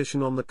its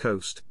position on the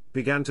coast,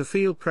 began to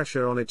feel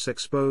pressure on its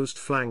exposed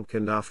flank,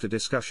 and after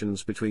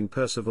discussions between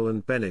Percival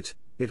and Bennett,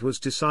 it was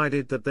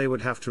decided that they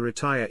would have to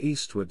retire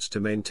eastwards to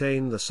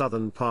maintain the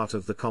southern part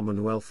of the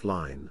Commonwealth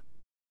line.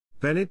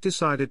 Bennett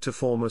decided to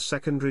form a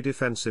secondary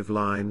defensive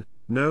line,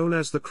 known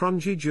as the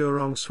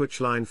Cronje-Jurong switch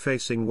line,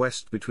 facing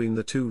west between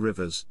the two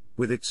rivers,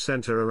 with its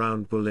centre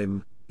around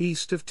Bulim,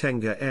 east of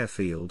Tenga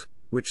Airfield,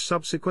 which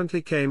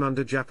subsequently came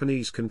under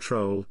Japanese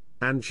control,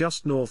 and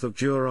just north of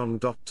Jurong.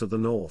 To the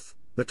north,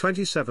 the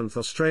 27th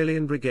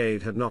Australian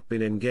Brigade had not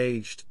been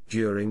engaged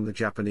during the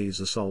Japanese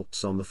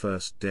assaults on the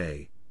first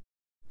day.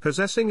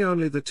 Possessing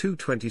only the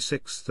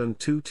 226th and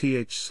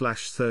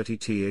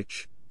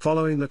 2th/30th,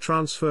 following the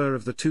transfer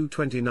of the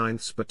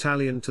 229th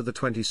Battalion to the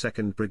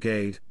 22nd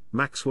Brigade,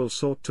 Maxwell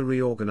sought to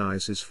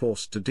reorganize his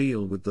force to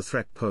deal with the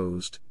threat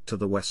posed to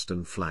the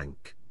western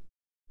flank.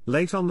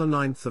 Late on the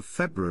 9th of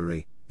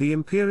February, the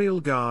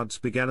Imperial Guards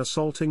began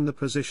assaulting the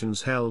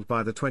positions held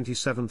by the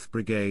 27th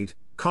Brigade,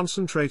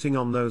 concentrating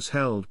on those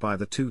held by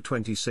the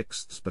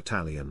 226th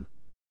Battalion.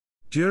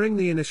 During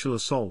the initial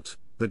assault,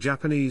 the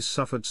Japanese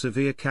suffered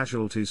severe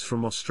casualties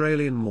from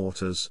Australian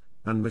mortars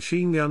and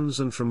machine guns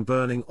and from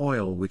burning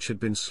oil which had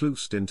been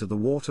sluiced into the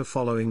water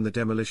following the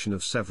demolition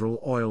of several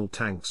oil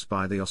tanks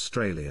by the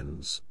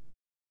Australians.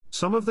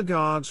 Some of the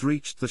guards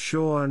reached the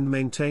shore and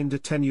maintained a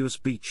tenuous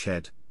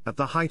beachhead. At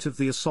the height of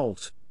the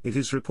assault, it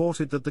is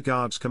reported that the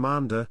Guards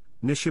commander,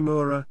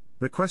 Nishimura,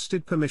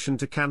 requested permission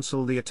to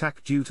cancel the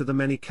attack due to the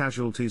many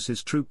casualties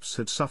his troops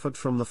had suffered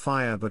from the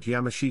fire, but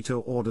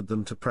Yamashita ordered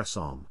them to press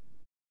on.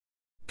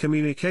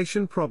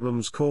 Communication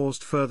problems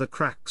caused further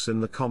cracks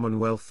in the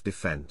Commonwealth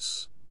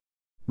defence.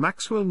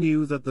 Maxwell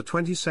knew that the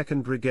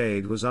 22nd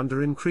Brigade was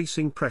under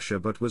increasing pressure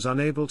but was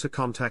unable to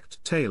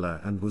contact Taylor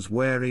and was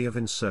wary of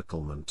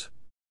encirclement.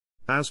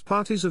 As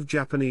parties of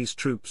Japanese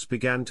troops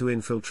began to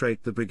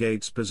infiltrate the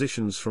brigade's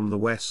positions from the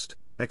west,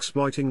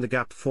 exploiting the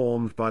gap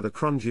formed by the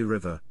Cronje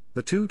River,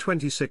 the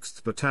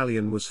 226th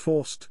Battalion was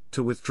forced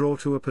to withdraw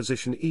to a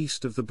position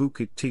east of the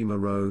Bukit Timah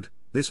Road.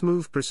 This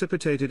move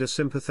precipitated a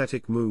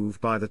sympathetic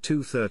move by the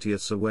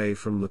 230th away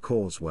from the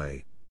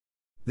causeway.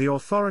 The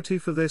authority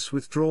for this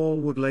withdrawal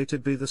would later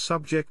be the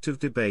subject of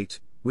debate,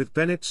 with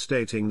Bennett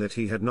stating that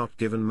he had not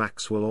given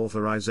Maxwell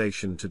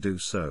authorization to do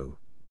so.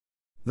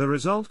 The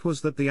result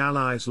was that the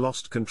Allies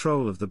lost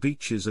control of the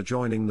beaches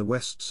adjoining the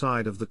west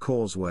side of the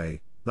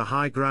causeway. The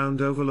high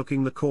ground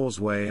overlooking the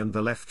causeway and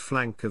the left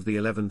flank of the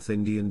 11th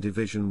Indian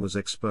Division was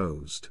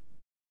exposed.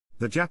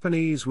 The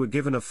Japanese were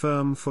given a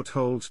firm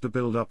foothold to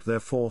build up their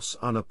force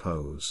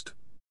unopposed.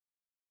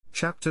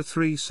 Chapter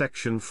 3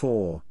 Section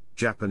 4,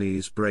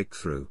 Japanese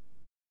Breakthrough.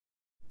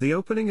 The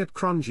opening at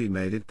Cronje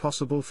made it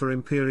possible for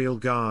Imperial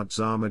Guards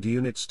armoured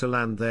units to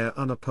land there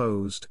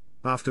unopposed,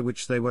 after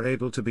which they were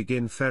able to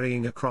begin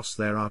ferrying across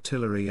their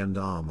artillery and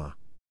armour.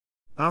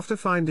 After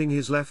finding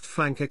his left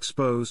flank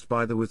exposed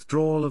by the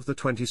withdrawal of the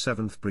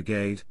 27th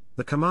Brigade,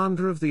 the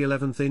commander of the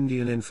 11th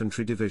Indian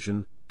Infantry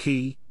Division,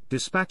 Key,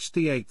 dispatched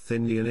the 8th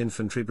Indian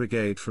Infantry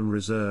Brigade from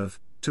reserve,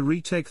 to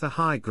retake the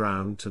high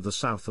ground to the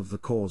south of the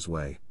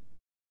causeway.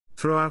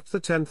 Throughout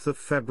the 10th of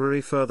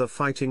February further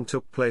fighting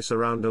took place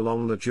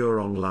along the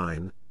Jurong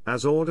line,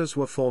 as orders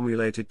were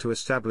formulated to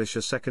establish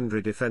a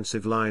secondary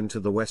defensive line to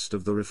the west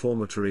of the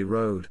Reformatory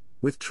Road,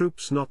 with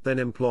troops not then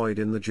employed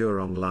in the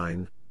Jurong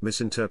line.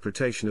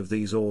 Misinterpretation of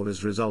these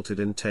orders resulted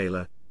in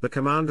Taylor, the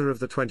commander of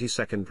the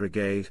 22nd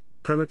Brigade,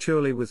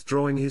 prematurely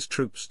withdrawing his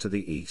troops to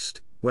the east,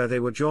 where they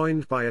were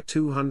joined by a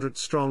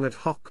 200-strong ad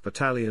hoc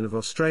battalion of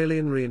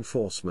Australian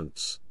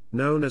reinforcements,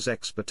 known as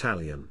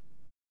X-Battalion.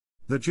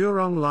 The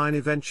Jurong line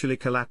eventually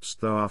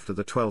collapsed though after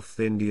the 12th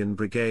Indian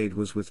Brigade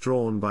was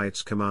withdrawn by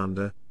its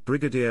commander,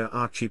 Brigadier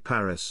Archie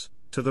Paris,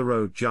 to the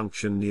road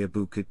junction near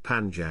Bukit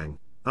Panjang,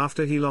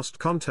 after he lost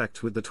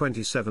contact with the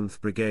 27th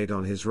Brigade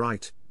on his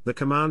right. The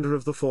commander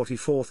of the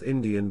 44th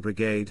Indian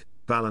Brigade,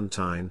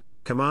 Ballantyne,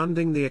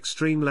 commanding the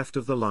extreme left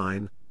of the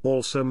line,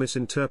 also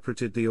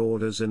misinterpreted the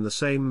orders in the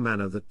same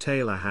manner that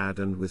Taylor had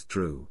and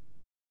withdrew.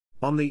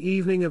 On the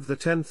evening of the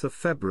 10th of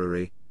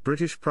February,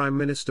 British Prime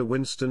Minister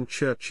Winston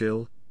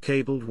Churchill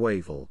cabled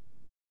Wavell.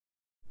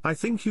 "I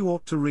think you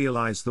ought to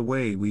realize the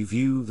way we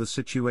view the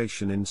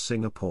situation in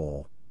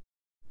Singapore.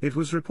 It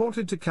was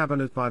reported to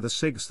Cabinet by the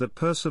SIGs that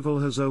Percival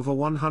has over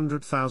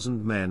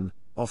 100,000 men,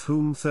 of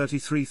whom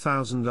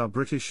 33,000 are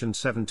British and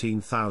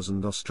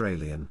 17,000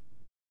 Australian.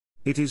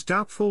 It is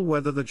doubtful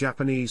whether the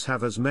Japanese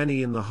have as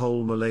many in the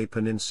whole Malay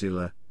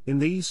Peninsula. In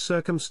these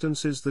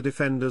circumstances the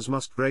defenders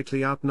must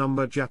greatly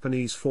outnumber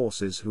Japanese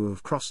forces who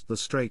have crossed the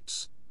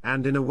straits,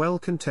 and in a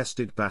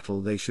well-contested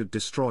battle they should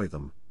destroy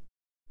them.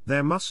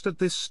 There must at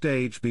this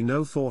stage be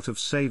no thought of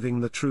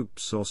saving the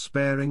troops or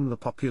sparing the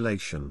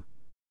population.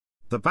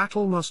 The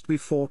battle must be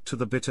fought to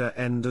the bitter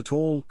end at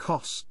all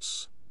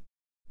costs.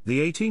 The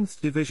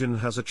 18th Division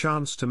has a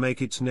chance to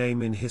make its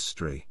name in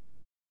history.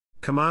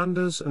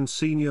 Commanders and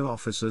senior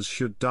officers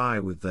should die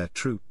with their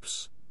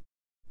troops.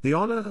 The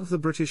honor of the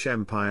British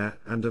Empire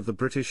and of the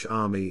British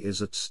Army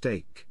is at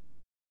stake.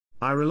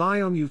 I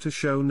rely on you to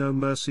show no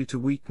mercy to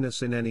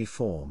weakness in any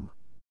form.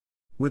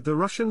 With the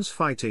Russians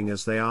fighting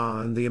as they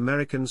are and the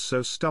Americans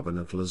so stubborn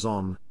at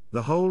Luzon,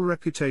 the whole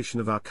reputation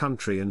of our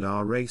country and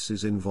our race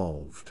is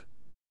involved.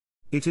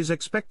 It is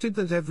expected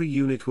that every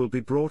unit will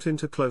be brought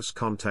into close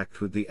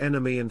contact with the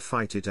enemy and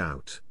fight it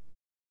out.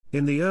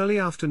 In the early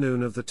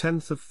afternoon of the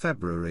 10th of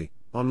February,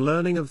 on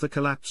learning of the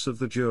collapse of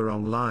the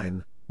Jurong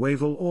line,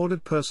 Wavell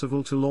ordered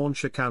Percival to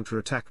launch a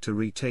counterattack to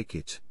retake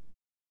it.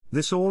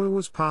 This order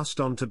was passed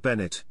on to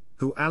Bennett,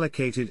 who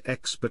allocated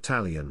X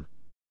battalion.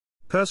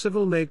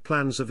 Percival made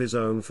plans of his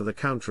own for the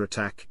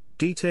counterattack,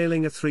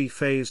 detailing a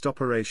three-phased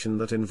operation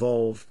that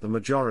involved the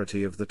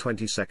majority of the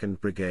 22nd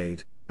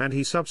Brigade, and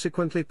he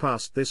subsequently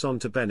passed this on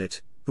to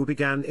Bennett, who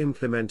began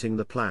implementing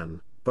the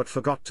plan, but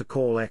forgot to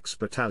call X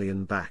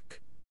battalion back.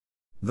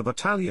 The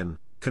battalion,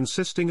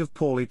 consisting of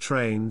poorly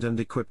trained and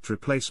equipped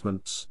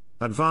replacements,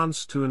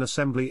 advanced to an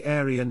assembly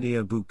area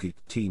near Bukit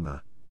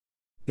Timah.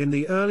 In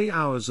the early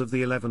hours of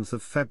the 11th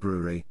of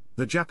February,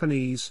 the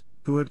Japanese,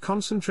 who had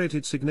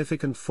concentrated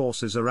significant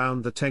forces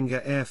around the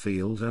Tenga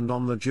airfield and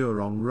on the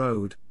Jurong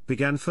Road,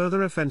 began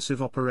further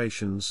offensive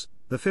operations.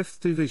 The 5th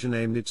Division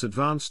aimed its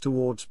advance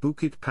towards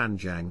Bukit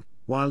Panjang,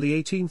 while the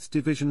 18th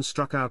Division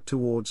struck out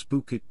towards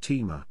Bukit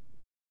Timah.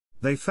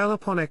 They fell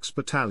upon X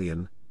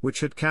battalion,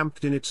 which had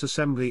camped in its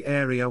assembly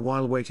area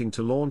while waiting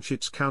to launch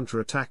its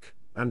counterattack,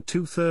 and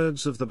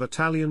 2/3 of the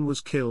battalion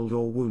was killed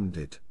or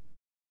wounded.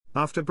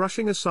 After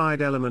brushing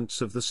aside elements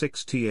of the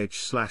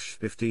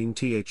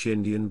 6th/15th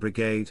Indian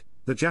Brigade,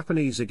 the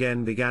Japanese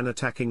again began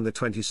attacking the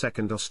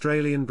 22nd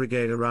Australian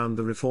Brigade around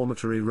the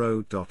Reformatory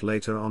Road.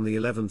 Later on the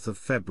 11th of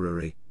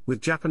February,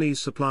 with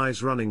Japanese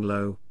supplies running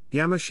low,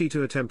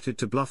 Yamashita attempted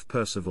to bluff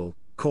Percival,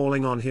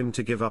 calling on him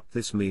to give up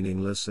this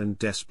meaningless and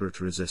desperate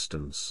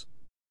resistance.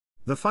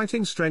 The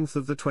fighting strength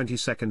of the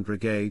 22nd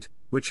Brigade,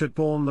 which had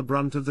borne the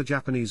brunt of the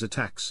Japanese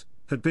attacks,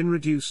 had been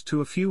reduced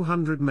to a few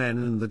hundred men,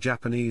 and the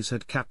Japanese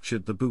had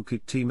captured the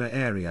Bukit Timah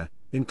area,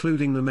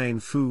 including the main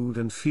food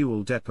and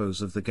fuel depots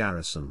of the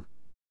garrison.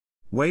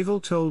 Wavell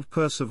told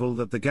Percival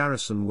that the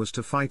garrison was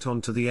to fight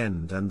on to the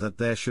end and that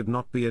there should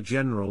not be a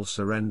general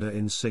surrender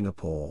in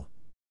Singapore.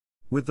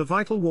 With the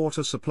vital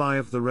water supply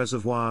of the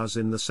reservoirs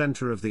in the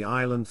centre of the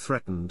island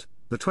threatened,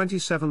 the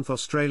 27th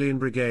Australian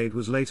Brigade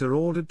was later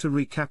ordered to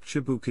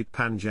recapture Bukit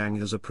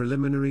Panjang as a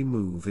preliminary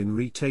move in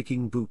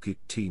retaking Bukit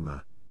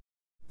Timah.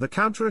 The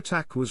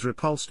counterattack was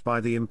repulsed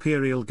by the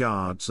Imperial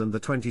Guards, and the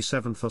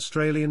 27th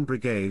Australian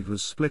Brigade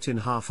was split in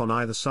half on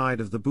either side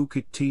of the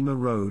Bukit Timah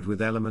Road,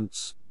 with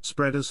elements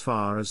spread as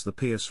far as the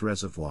Pierce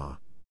Reservoir.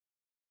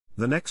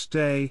 The next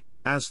day,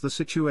 as the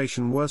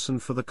situation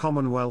worsened for the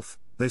Commonwealth,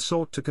 they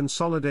sought to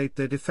consolidate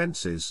their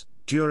defences.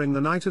 During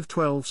the night of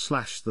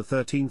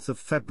 12/13th of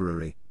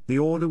February, the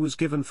order was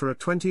given for a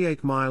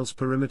 28 miles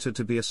perimeter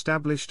to be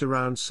established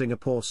around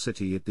Singapore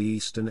City at the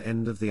eastern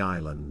end of the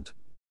island.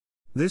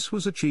 This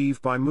was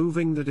achieved by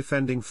moving the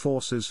defending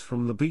forces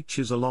from the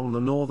beaches along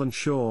the northern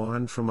shore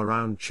and from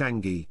around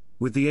Changi,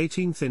 with the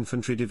 18th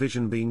Infantry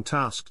Division being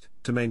tasked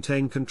to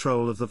maintain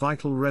control of the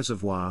vital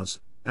reservoirs,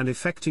 and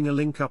effecting a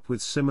link-up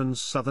with Simon's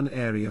southern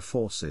area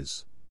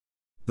forces.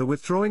 The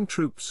withdrawing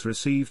troops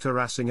received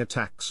harassing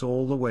attacks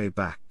all the way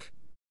back.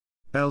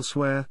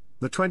 Elsewhere,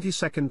 the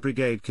 22nd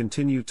Brigade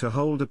continued to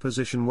hold a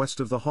position west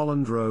of the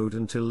Holland Road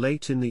until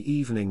late in the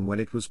evening, when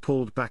it was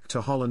pulled back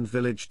to Holland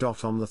Village.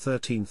 On the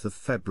 13th of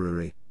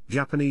February,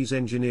 Japanese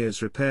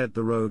engineers repaired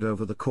the road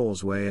over the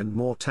causeway and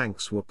more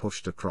tanks were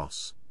pushed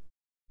across.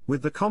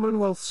 With the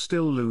Commonwealth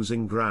still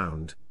losing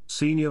ground,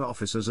 senior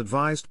officers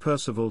advised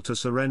Percival to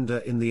surrender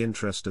in the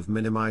interest of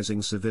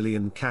minimizing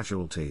civilian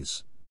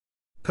casualties.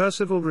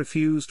 Percival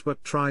refused,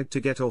 but tried to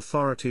get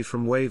authority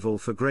from Wavell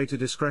for greater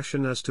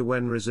discretion as to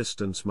when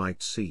resistance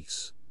might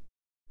cease.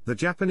 The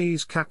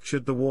Japanese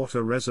captured the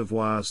water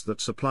reservoirs that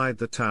supplied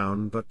the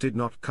town but did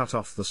not cut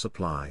off the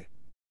supply.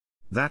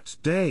 That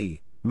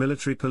day,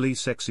 military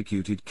police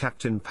executed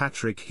Captain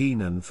Patrick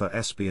Heenan for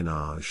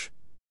espionage.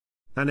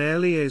 An air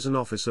liaison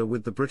officer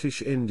with the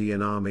British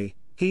Indian Army,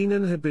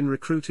 Heenan had been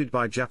recruited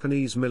by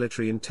Japanese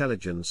military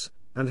intelligence,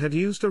 and had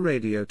used a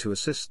radio to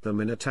assist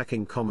them in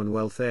attacking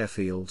Commonwealth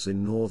airfields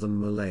in northern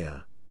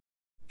Malaya.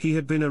 He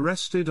had been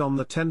arrested on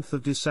the 10th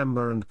of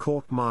December and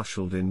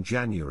court-martialed in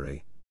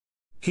January.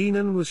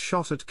 Heenan was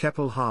shot at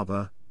Keppel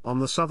Harbour, on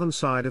the southern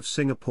side of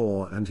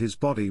Singapore, and his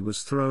body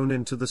was thrown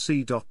into the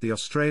sea. The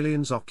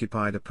Australians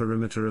occupied a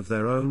perimeter of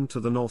their own to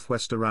the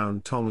northwest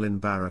around Tonglin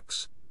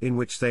Barracks, in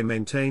which they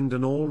maintained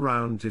an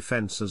all-round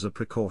defence as a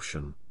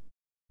precaution.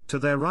 To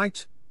their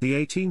right, the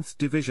 18th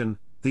Division,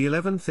 the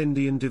 11th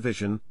Indian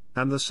Division,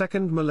 and the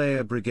 2nd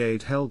Malaya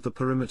Brigade held the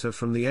perimeter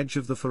from the edge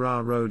of the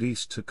Farrar Road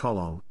east to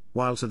Kolong,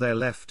 while to their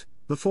left,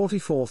 The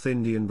 44th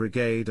Indian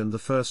Brigade and the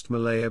 1st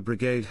Malaya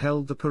Brigade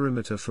held the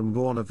perimeter from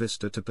Buona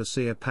Vista to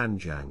Pasir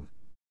Panjang.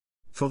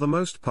 For the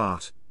most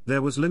part,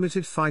 there was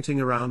limited fighting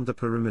around the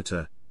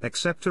perimeter,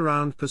 except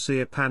around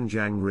Pasir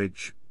Panjang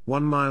Ridge,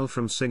 1 mile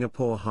from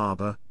Singapore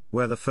Harbour,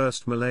 where the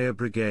 1st Malaya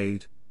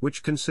Brigade,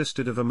 which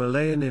consisted of a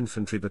Malayan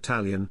infantry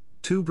battalion,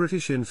 2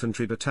 British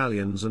infantry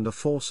battalions and a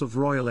force of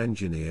Royal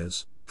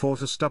Engineers,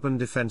 fought a stubborn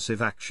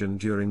defensive action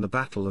during the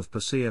Battle of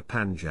Pasir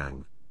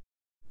Panjang.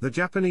 The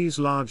Japanese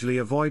largely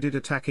avoided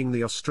attacking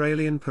the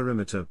Australian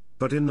perimeter,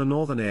 but in the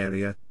northern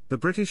area, the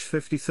British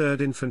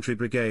 53rd Infantry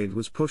Brigade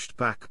was pushed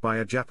back by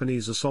a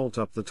Japanese assault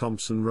up the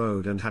Thompson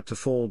Road and had to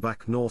fall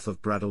back north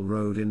of Bradle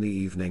Road in the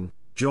evening,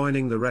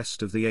 joining the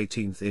rest of the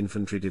 18th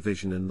Infantry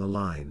Division in the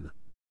line.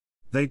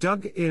 They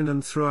dug in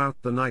and throughout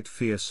the night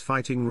fierce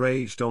fighting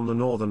raged on the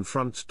northern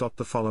front.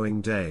 The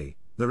following day,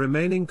 the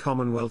remaining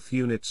Commonwealth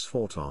units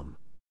fought on.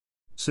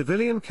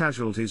 Civilian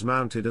casualties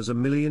mounted as 1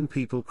 million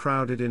people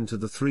crowded into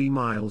the 3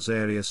 miles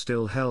area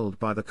still held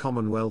by the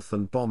Commonwealth,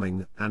 and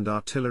bombing and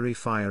artillery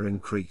fire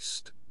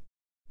increased.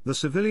 The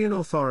civilian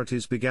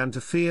authorities began to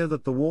fear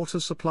that the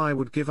water supply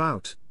would give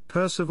out.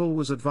 Percival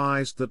was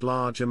advised that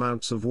large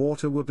amounts of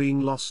water were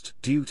being lost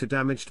due to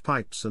damaged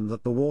pipes and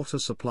that the water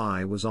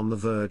supply was on the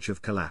verge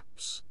of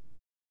collapse.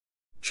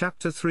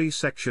 Chapter 3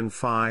 Section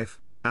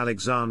 5,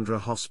 Alexandra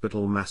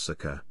Hospital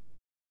Massacre.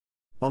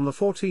 On the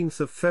 14th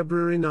of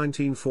February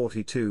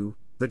 1942,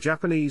 the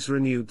Japanese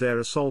renewed their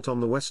assault on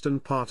the western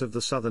part of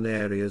the southern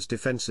area's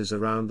defences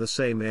around the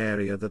same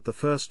area that the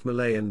 1st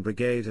Malayan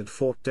Brigade had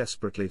fought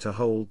desperately to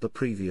hold the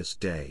previous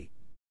day.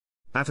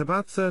 At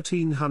about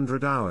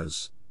 1300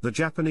 hours, the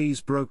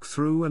Japanese broke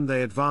through and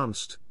they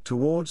advanced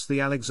towards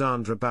the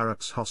Alexandra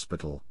Barracks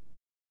Hospital.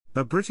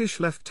 A British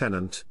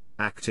lieutenant,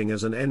 acting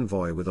as an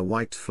envoy with a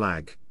white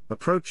flag,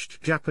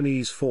 approached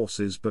Japanese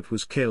forces but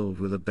was killed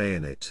with a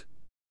bayonet.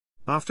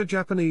 After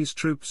Japanese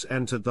troops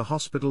entered the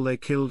hospital, they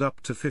killed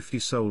up to 50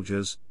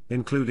 soldiers,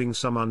 including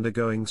some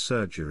undergoing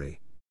surgery.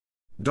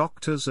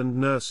 Doctors and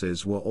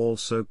nurses were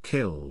also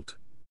killed.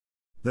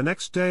 The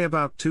next day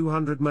about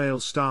 200 male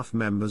staff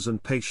members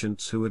and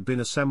patients who had been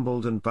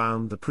assembled and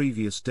bound the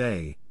previous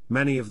day,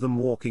 many of them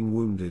walking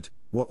wounded,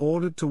 were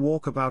ordered to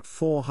walk about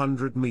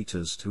 400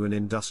 meters to an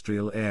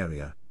industrial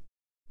area.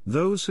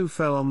 Those who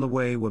fell on the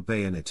way were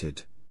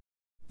bayoneted.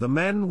 The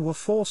men were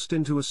forced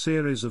into a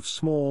series of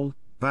small,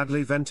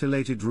 badly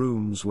ventilated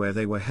rooms where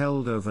they were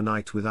held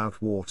overnight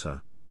without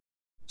water.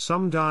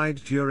 Some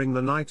died during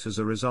the night as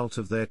a result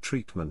of their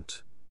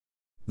treatment.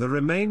 The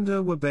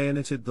remainder were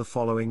bayoneted the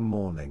following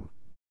morning.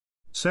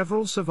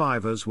 Several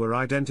survivors were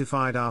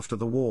identified after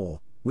the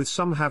war, with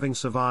some having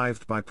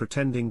survived by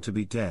pretending to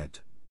be dead.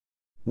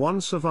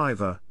 One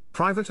survivor,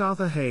 Private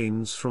Arthur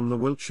Haynes from the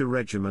Wiltshire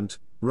Regiment,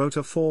 wrote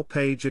a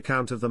 4-page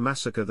account of the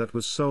massacre that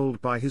was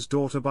sold by his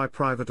daughter by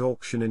private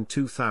auction in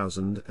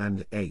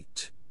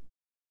 2008.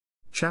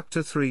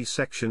 Chapter 3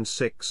 Section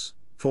 6,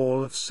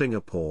 Fall of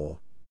Singapore.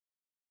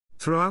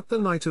 Throughout the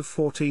night of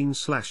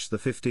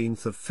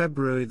 14/15 of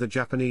February the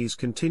Japanese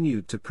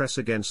continued to press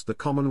against the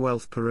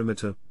Commonwealth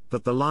perimeter,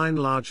 but the line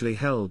largely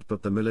held,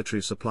 but the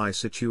military supply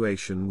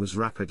situation was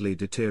rapidly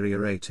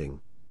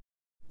deteriorating.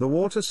 The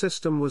water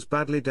system was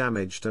badly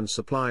damaged and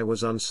supply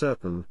was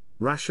uncertain,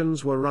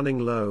 rations were running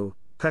low,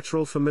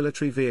 petrol for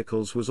military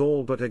vehicles was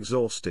all but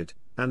exhausted,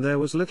 and there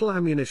was little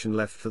ammunition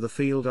left for the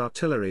field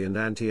artillery and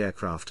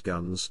anti-aircraft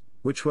guns,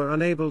 which were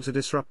unable to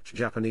disrupt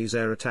Japanese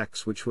air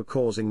attacks which were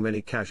causing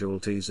many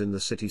casualties in the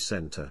city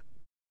centre.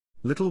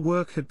 Little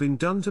work had been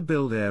done to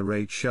build air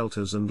raid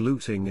shelters, and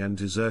looting and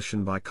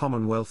desertion by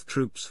Commonwealth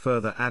troops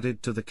further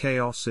added to the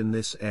chaos in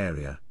this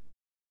area.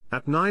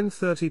 At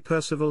 9:30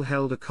 Percival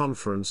held a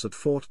conference at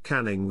Fort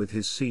Canning with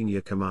his senior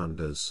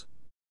commanders.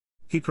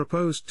 He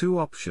proposed 2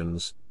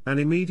 options: an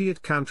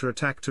immediate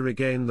counterattack to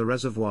regain the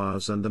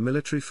reservoirs and the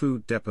military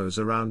food depots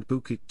around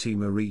Bukit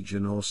Timah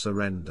region, or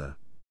surrender.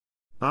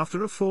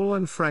 After a full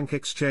and frank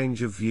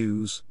exchange of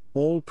views,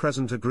 all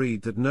present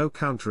agreed that no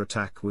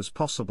counterattack was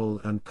possible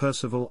and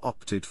Percival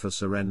opted for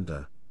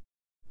surrender.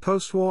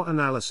 Post-war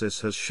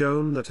analysis has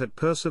shown that had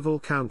Percival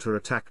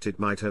counterattacked it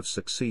might have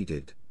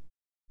succeeded.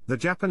 The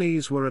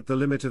Japanese were at the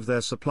limit of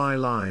their supply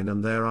line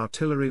and their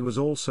artillery was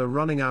also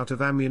running out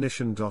of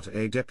ammunition.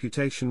 A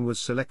deputation was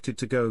selected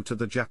to go to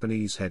the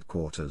Japanese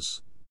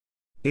headquarters.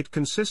 It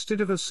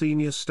consisted of a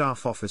senior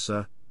staff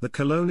officer, the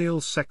colonial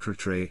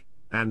secretary,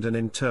 and an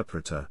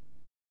interpreter.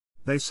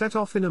 They set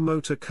off in a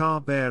motor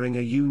car bearing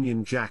a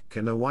Union Jack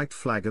and a white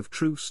flag of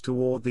truce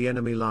toward the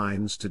enemy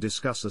lines to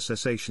discuss a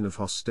cessation of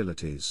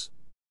hostilities.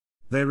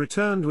 They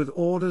returned with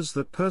orders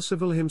that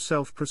Percival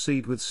himself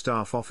proceed with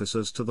staff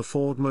officers to the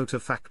Ford Motor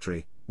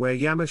Factory, where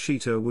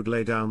Yamashita would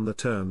lay down the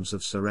terms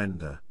of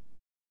surrender.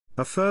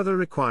 A further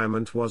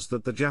requirement was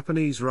that the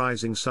Japanese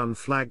Rising Sun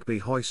flag be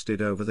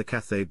hoisted over the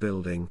Cathay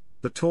Building,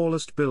 the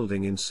tallest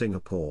building in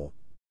Singapore.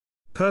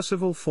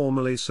 Percival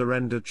formally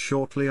surrendered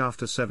shortly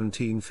after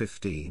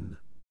 1715.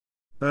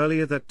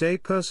 Earlier that day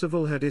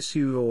Percival had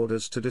issued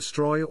orders to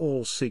destroy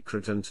all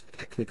secret and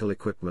technical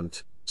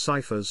equipment,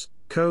 ciphers,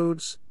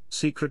 codes,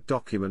 secret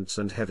documents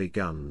and heavy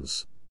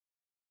guns.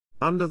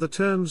 Under the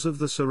terms of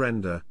the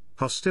surrender,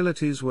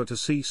 hostilities were to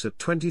cease at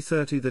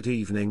 20:30 that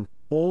evening,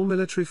 all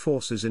military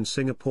forces in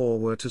Singapore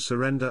were to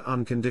surrender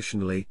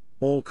unconditionally,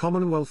 all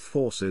Commonwealth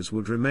forces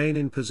would remain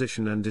in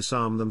position and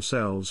disarm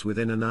themselves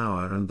within an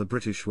hour, and the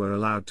British were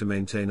allowed to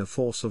maintain a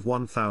force of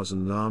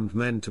 1,000 armed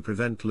men to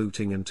prevent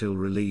looting until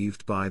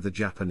relieved by the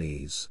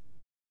Japanese.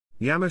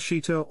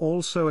 Yamashita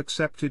also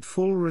accepted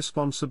full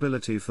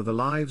responsibility for the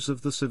lives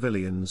of the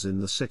civilians in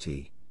the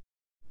city.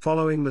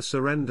 Following the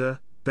surrender,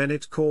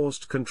 Bennett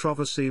caused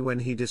controversy when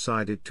he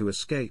decided to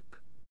escape.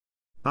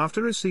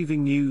 After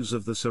receiving news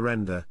of the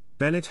surrender,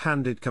 Bennett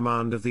handed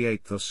command of the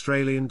 8th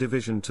Australian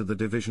Division to the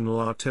Divisional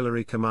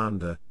Artillery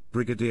Commander,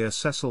 Brigadier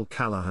Cecil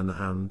Callaghan,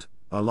 and,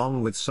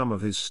 along with some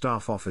of his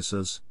staff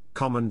officers,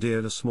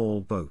 commandeered a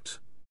small boat.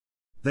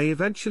 They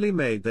eventually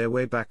made their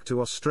way back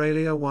to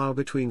Australia, while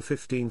between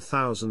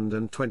 15,000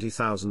 and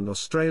 20,000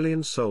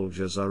 Australian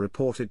soldiers are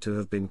reported to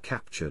have been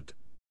captured.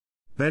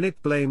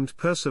 Bennett blamed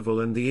Percival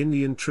and the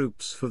Indian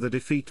troops for the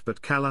defeat,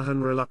 but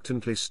Callaghan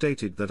reluctantly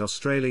stated that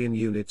Australian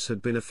units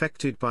had been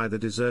affected by the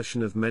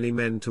desertion of many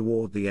men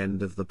toward the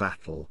end of the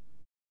battle.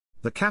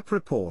 The CAP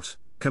report,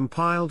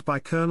 compiled by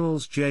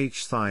Colonels J.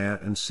 H. Thayer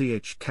and C.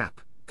 H. Cap,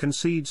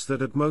 concedes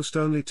that at most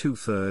only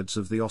 2/3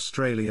 of the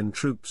Australian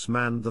troops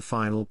manned the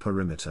final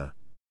perimeter.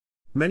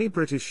 Many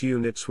British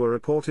units were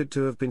reported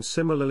to have been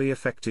similarly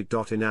affected.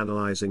 In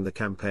analysing the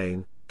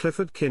campaign,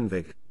 Clifford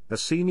Kinvig, a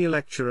senior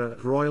lecturer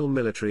at Royal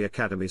Military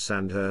Academy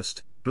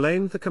Sandhurst,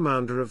 blamed the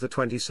commander of the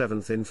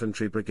 27th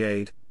Infantry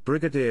Brigade,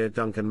 Brigadier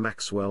Duncan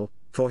Maxwell,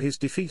 for his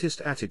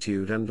defeatist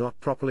attitude and not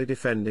properly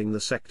defending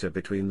the sector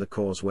between the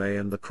Causeway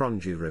and the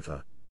Cronje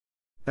River.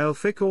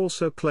 Elphick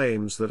also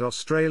claims that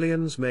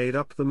Australians made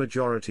up the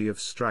majority of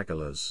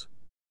stragglers.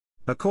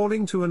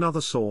 According to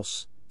another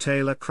source,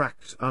 Taylor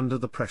cracked under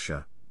the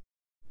pressure.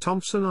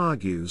 Thompson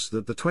argues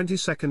that the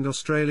 22nd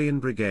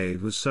Australian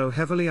Brigade was so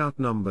heavily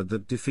outnumbered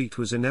that defeat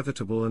was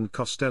inevitable, and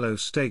Costello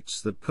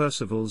states that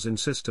Percival's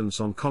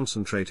insistence on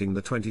concentrating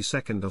the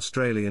 22nd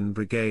Australian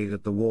Brigade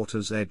at the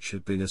water's edge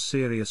had been a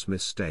serious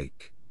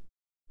mistake.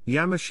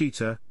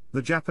 Yamashita,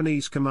 the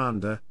Japanese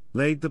commander,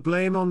 laid the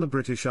blame on the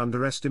British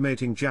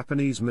underestimating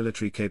Japanese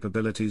military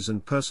capabilities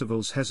and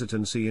Percival's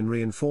hesitancy in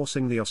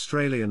reinforcing the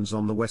Australians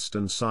on the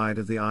western side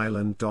of the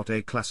island.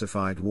 A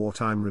classified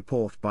wartime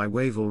report by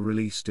Wavell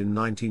released in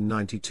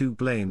 1992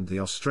 blamed the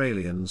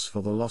Australians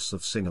for the loss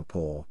of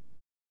Singapore.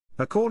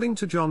 According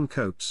to John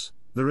Coates,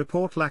 the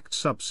report lacked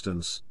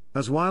substance,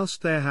 as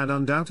whilst there had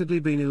undoubtedly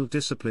been ill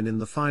discipline in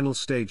the final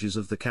stages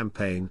of the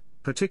campaign,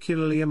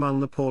 particularly among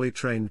the poorly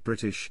trained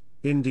British,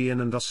 Indian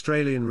and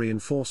Australian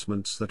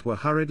reinforcements that were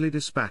hurriedly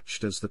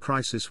dispatched as the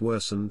crisis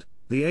worsened,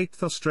 the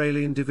 8th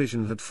Australian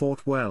Division had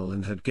fought well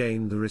and had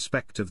gained the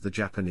respect of the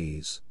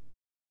Japanese.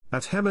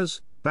 At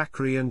Hemers,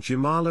 Bakri and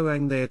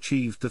Jemaluang they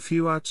achieved the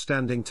few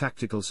outstanding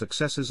tactical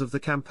successes of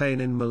the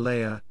campaign in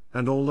Malaya,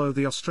 and although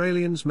the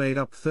Australians made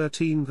up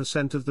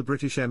 13% of the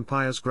British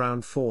Empire's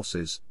ground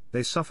forces,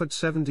 they suffered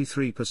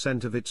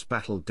 73% of its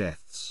battle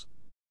deaths.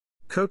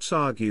 Coates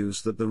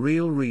argues that the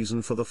real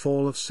reason for the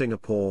fall of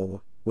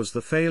Singapore was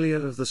the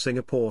failure of the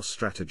Singapore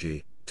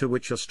strategy, to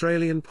which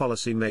Australian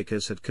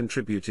policymakers had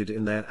contributed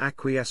in their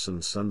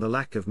acquiescence, and the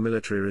lack of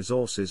military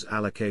resources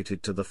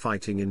allocated to the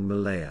fighting in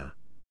Malaya.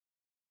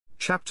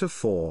 Chapter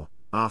 4,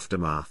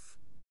 Aftermath.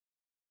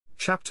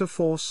 Chapter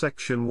 4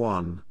 Section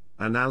 1,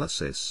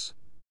 Analysis.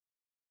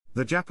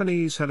 The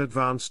Japanese had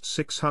advanced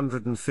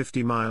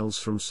 650 miles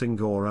from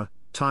Singora,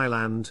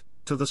 Thailand,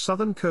 to the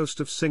southern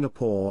coast of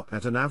Singapore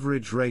at an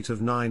average rate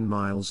of 9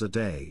 miles a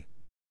day.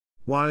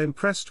 While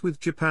impressed with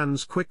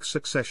Japan's quick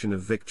succession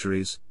of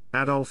victories,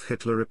 Adolf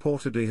Hitler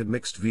reportedly had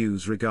mixed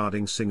views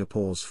regarding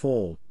Singapore's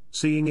fall,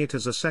 seeing it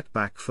as a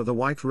setback for the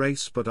white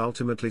race but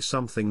ultimately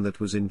something that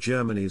was in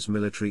Germany's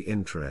military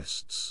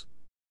interests.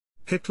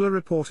 Hitler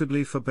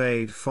reportedly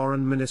forbade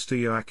Foreign Minister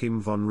Joachim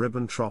von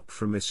Ribbentrop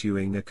from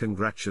issuing a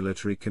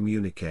congratulatory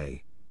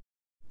communiqué.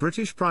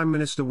 British Prime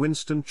Minister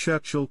Winston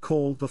Churchill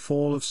called the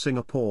fall of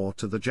Singapore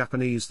to the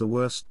Japanese the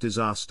worst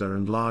disaster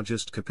and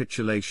largest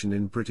capitulation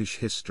in British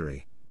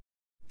history.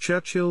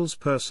 Churchill's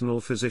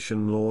personal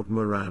physician Lord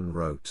Moran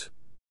wrote,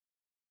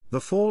 "The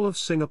fall of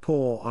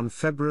Singapore on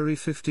February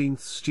 15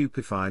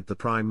 stupefied the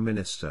Prime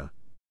Minister.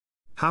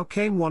 How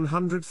came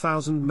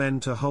 100,000 men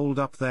to hold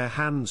up their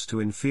hands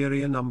to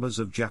inferior numbers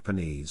of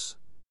Japanese?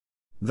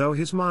 Though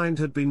his mind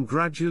had been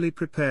gradually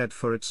prepared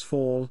for its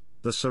fall,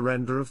 the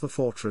surrender of the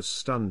fortress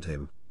stunned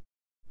him.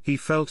 He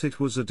felt it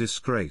was a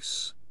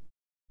disgrace.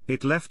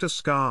 It left a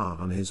scar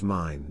on his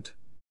mind.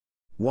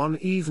 One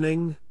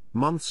evening,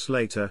 months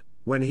later,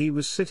 when he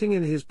was sitting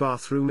in his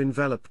bathroom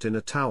enveloped in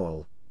a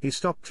towel, he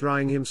stopped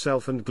drying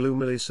himself and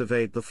gloomily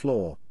surveyed the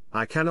floor.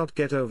 I cannot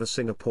get over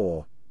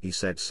Singapore," he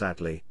said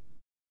sadly.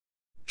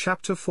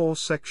 Chapter 4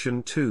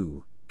 Section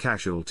 2,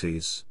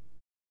 Casualties.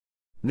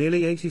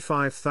 Nearly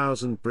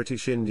 85,000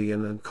 British,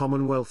 Indian and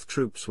Commonwealth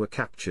troops were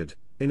captured,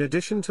 in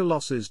addition to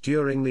losses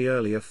during the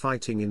earlier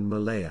fighting in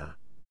Malaya.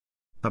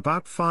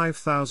 About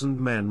 5,000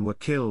 men were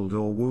killed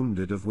or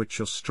wounded, of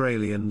which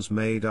Australians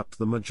made up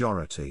the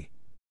majority.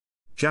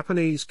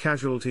 Japanese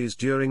casualties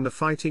during the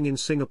fighting in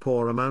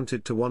Singapore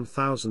amounted to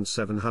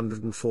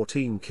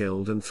 1,714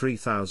 killed and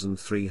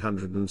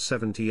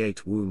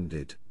 3,378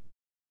 wounded.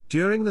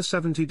 During the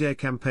 70-day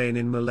campaign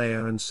in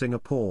Malaya and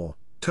Singapore,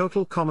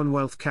 total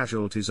Commonwealth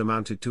casualties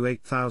amounted to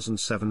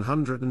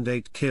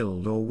 8,708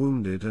 killed or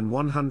wounded and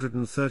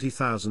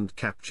 130,000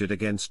 captured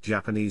against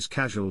Japanese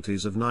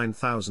casualties of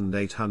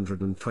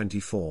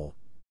 9,824.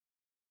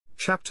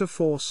 Chapter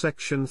 4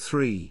 Section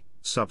 3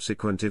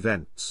 Subsequent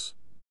Events.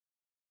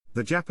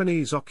 The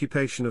Japanese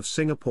occupation of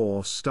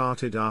Singapore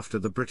started after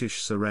the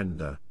British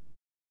surrender.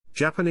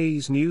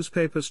 Japanese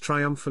newspapers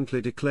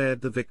triumphantly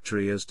declared the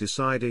victory as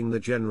deciding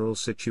the general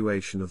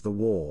situation of the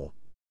war.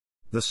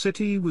 The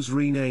city was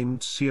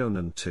renamed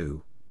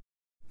Sionan-tu.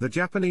 The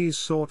Japanese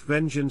sought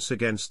vengeance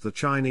against the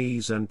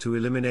Chinese and to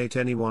eliminate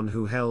anyone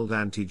who held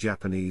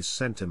anti-Japanese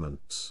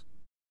sentiments.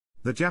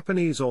 The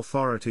Japanese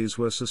authorities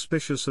were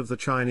suspicious of the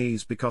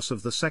Chinese because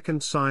of the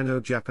Second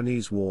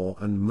Sino-Japanese War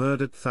and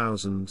murdered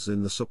thousands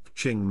in the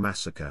Sukching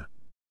massacre.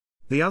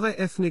 The other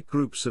ethnic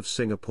groups of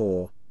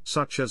Singapore,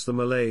 such as the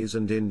Malays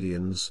and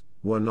Indians,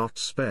 were not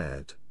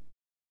spared.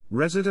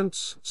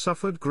 Residents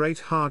suffered great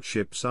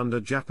hardships under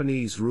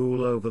Japanese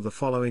rule over the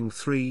following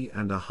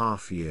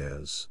 3.5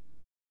 years.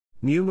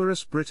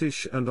 Numerous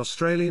British and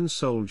Australian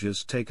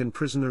soldiers taken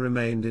prisoner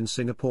remained in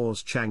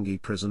Singapore's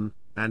Changi prison,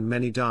 and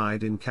many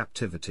died in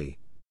captivity.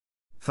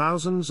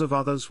 Thousands of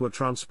others were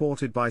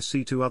transported by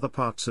sea to other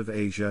parts of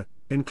Asia,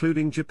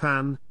 including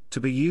Japan, to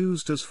be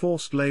used as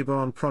forced labor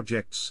on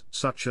projects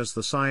such as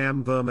the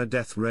Siam-Burma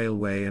Death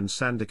Railway and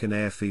Sandakan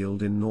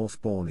Airfield in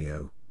North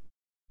Borneo.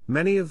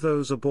 Many of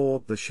those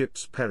aboard the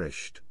ships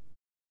perished.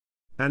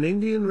 An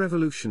Indian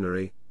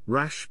revolutionary,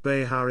 Rash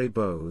Behari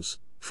Bose,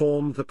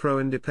 formed the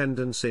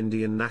pro-independence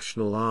Indian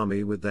National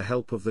Army with the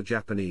help of the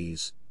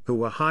Japanese, who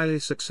were highly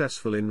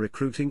successful in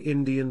recruiting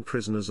Indian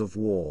prisoners of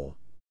war.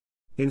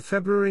 In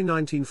February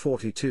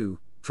 1942,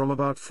 from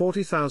about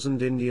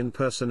 40,000 Indian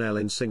personnel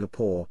in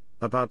Singapore,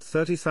 about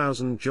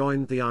 30,000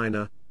 joined the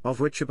INA, of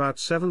which about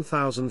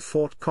 7,000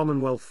 fought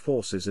Commonwealth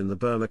forces in the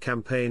Burma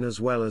campaign as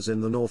well as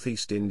in the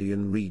northeast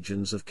Indian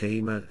regions of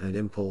Kohima and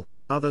Impel.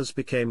 Others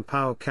became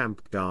POW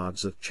camp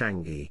guards at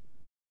Changi.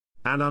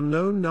 An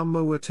unknown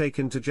number were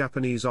taken to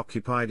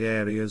Japanese-occupied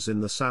areas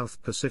in the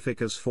South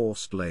Pacific as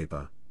forced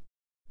labor.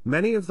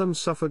 Many of them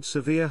suffered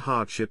severe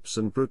hardships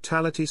and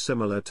brutality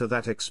similar to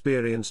that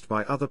experienced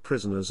by other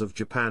prisoners of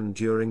Japan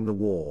during the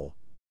war.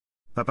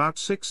 About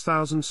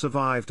 6,000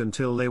 survived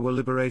until they were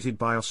liberated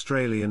by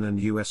Australian and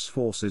US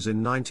forces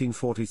in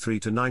 1943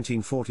 to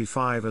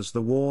 1945 as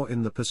the war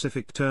in the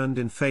Pacific turned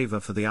in favor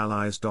for the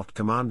Allies.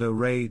 Commando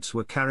raids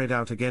were carried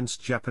out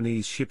against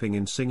Japanese shipping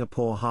in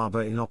Singapore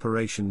Harbour in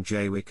Operation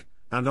Jaywick,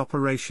 and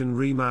Operation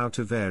Remau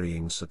to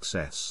varying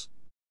success.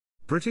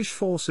 British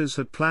forces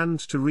had planned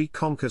to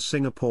reconquer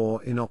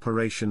Singapore in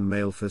Operation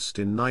Mailfist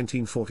in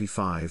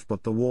 1945,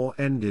 but the war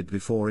ended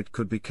before it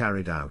could be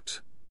carried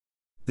out.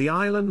 The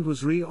island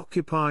was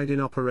reoccupied in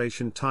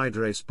Operation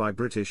Tiderace by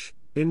British,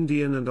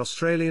 Indian and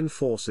Australian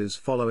forces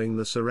following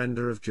the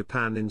surrender of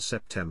Japan in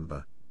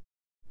September.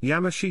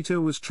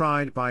 Yamashita was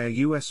tried by a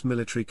US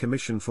military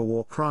commission for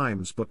war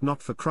crimes but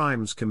not for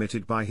crimes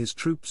committed by his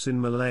troops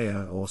in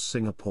Malaya or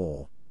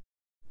Singapore.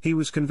 He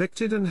was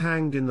convicted and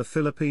hanged in the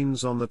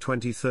Philippines on the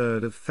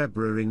 23rd of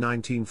February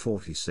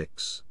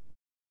 1946.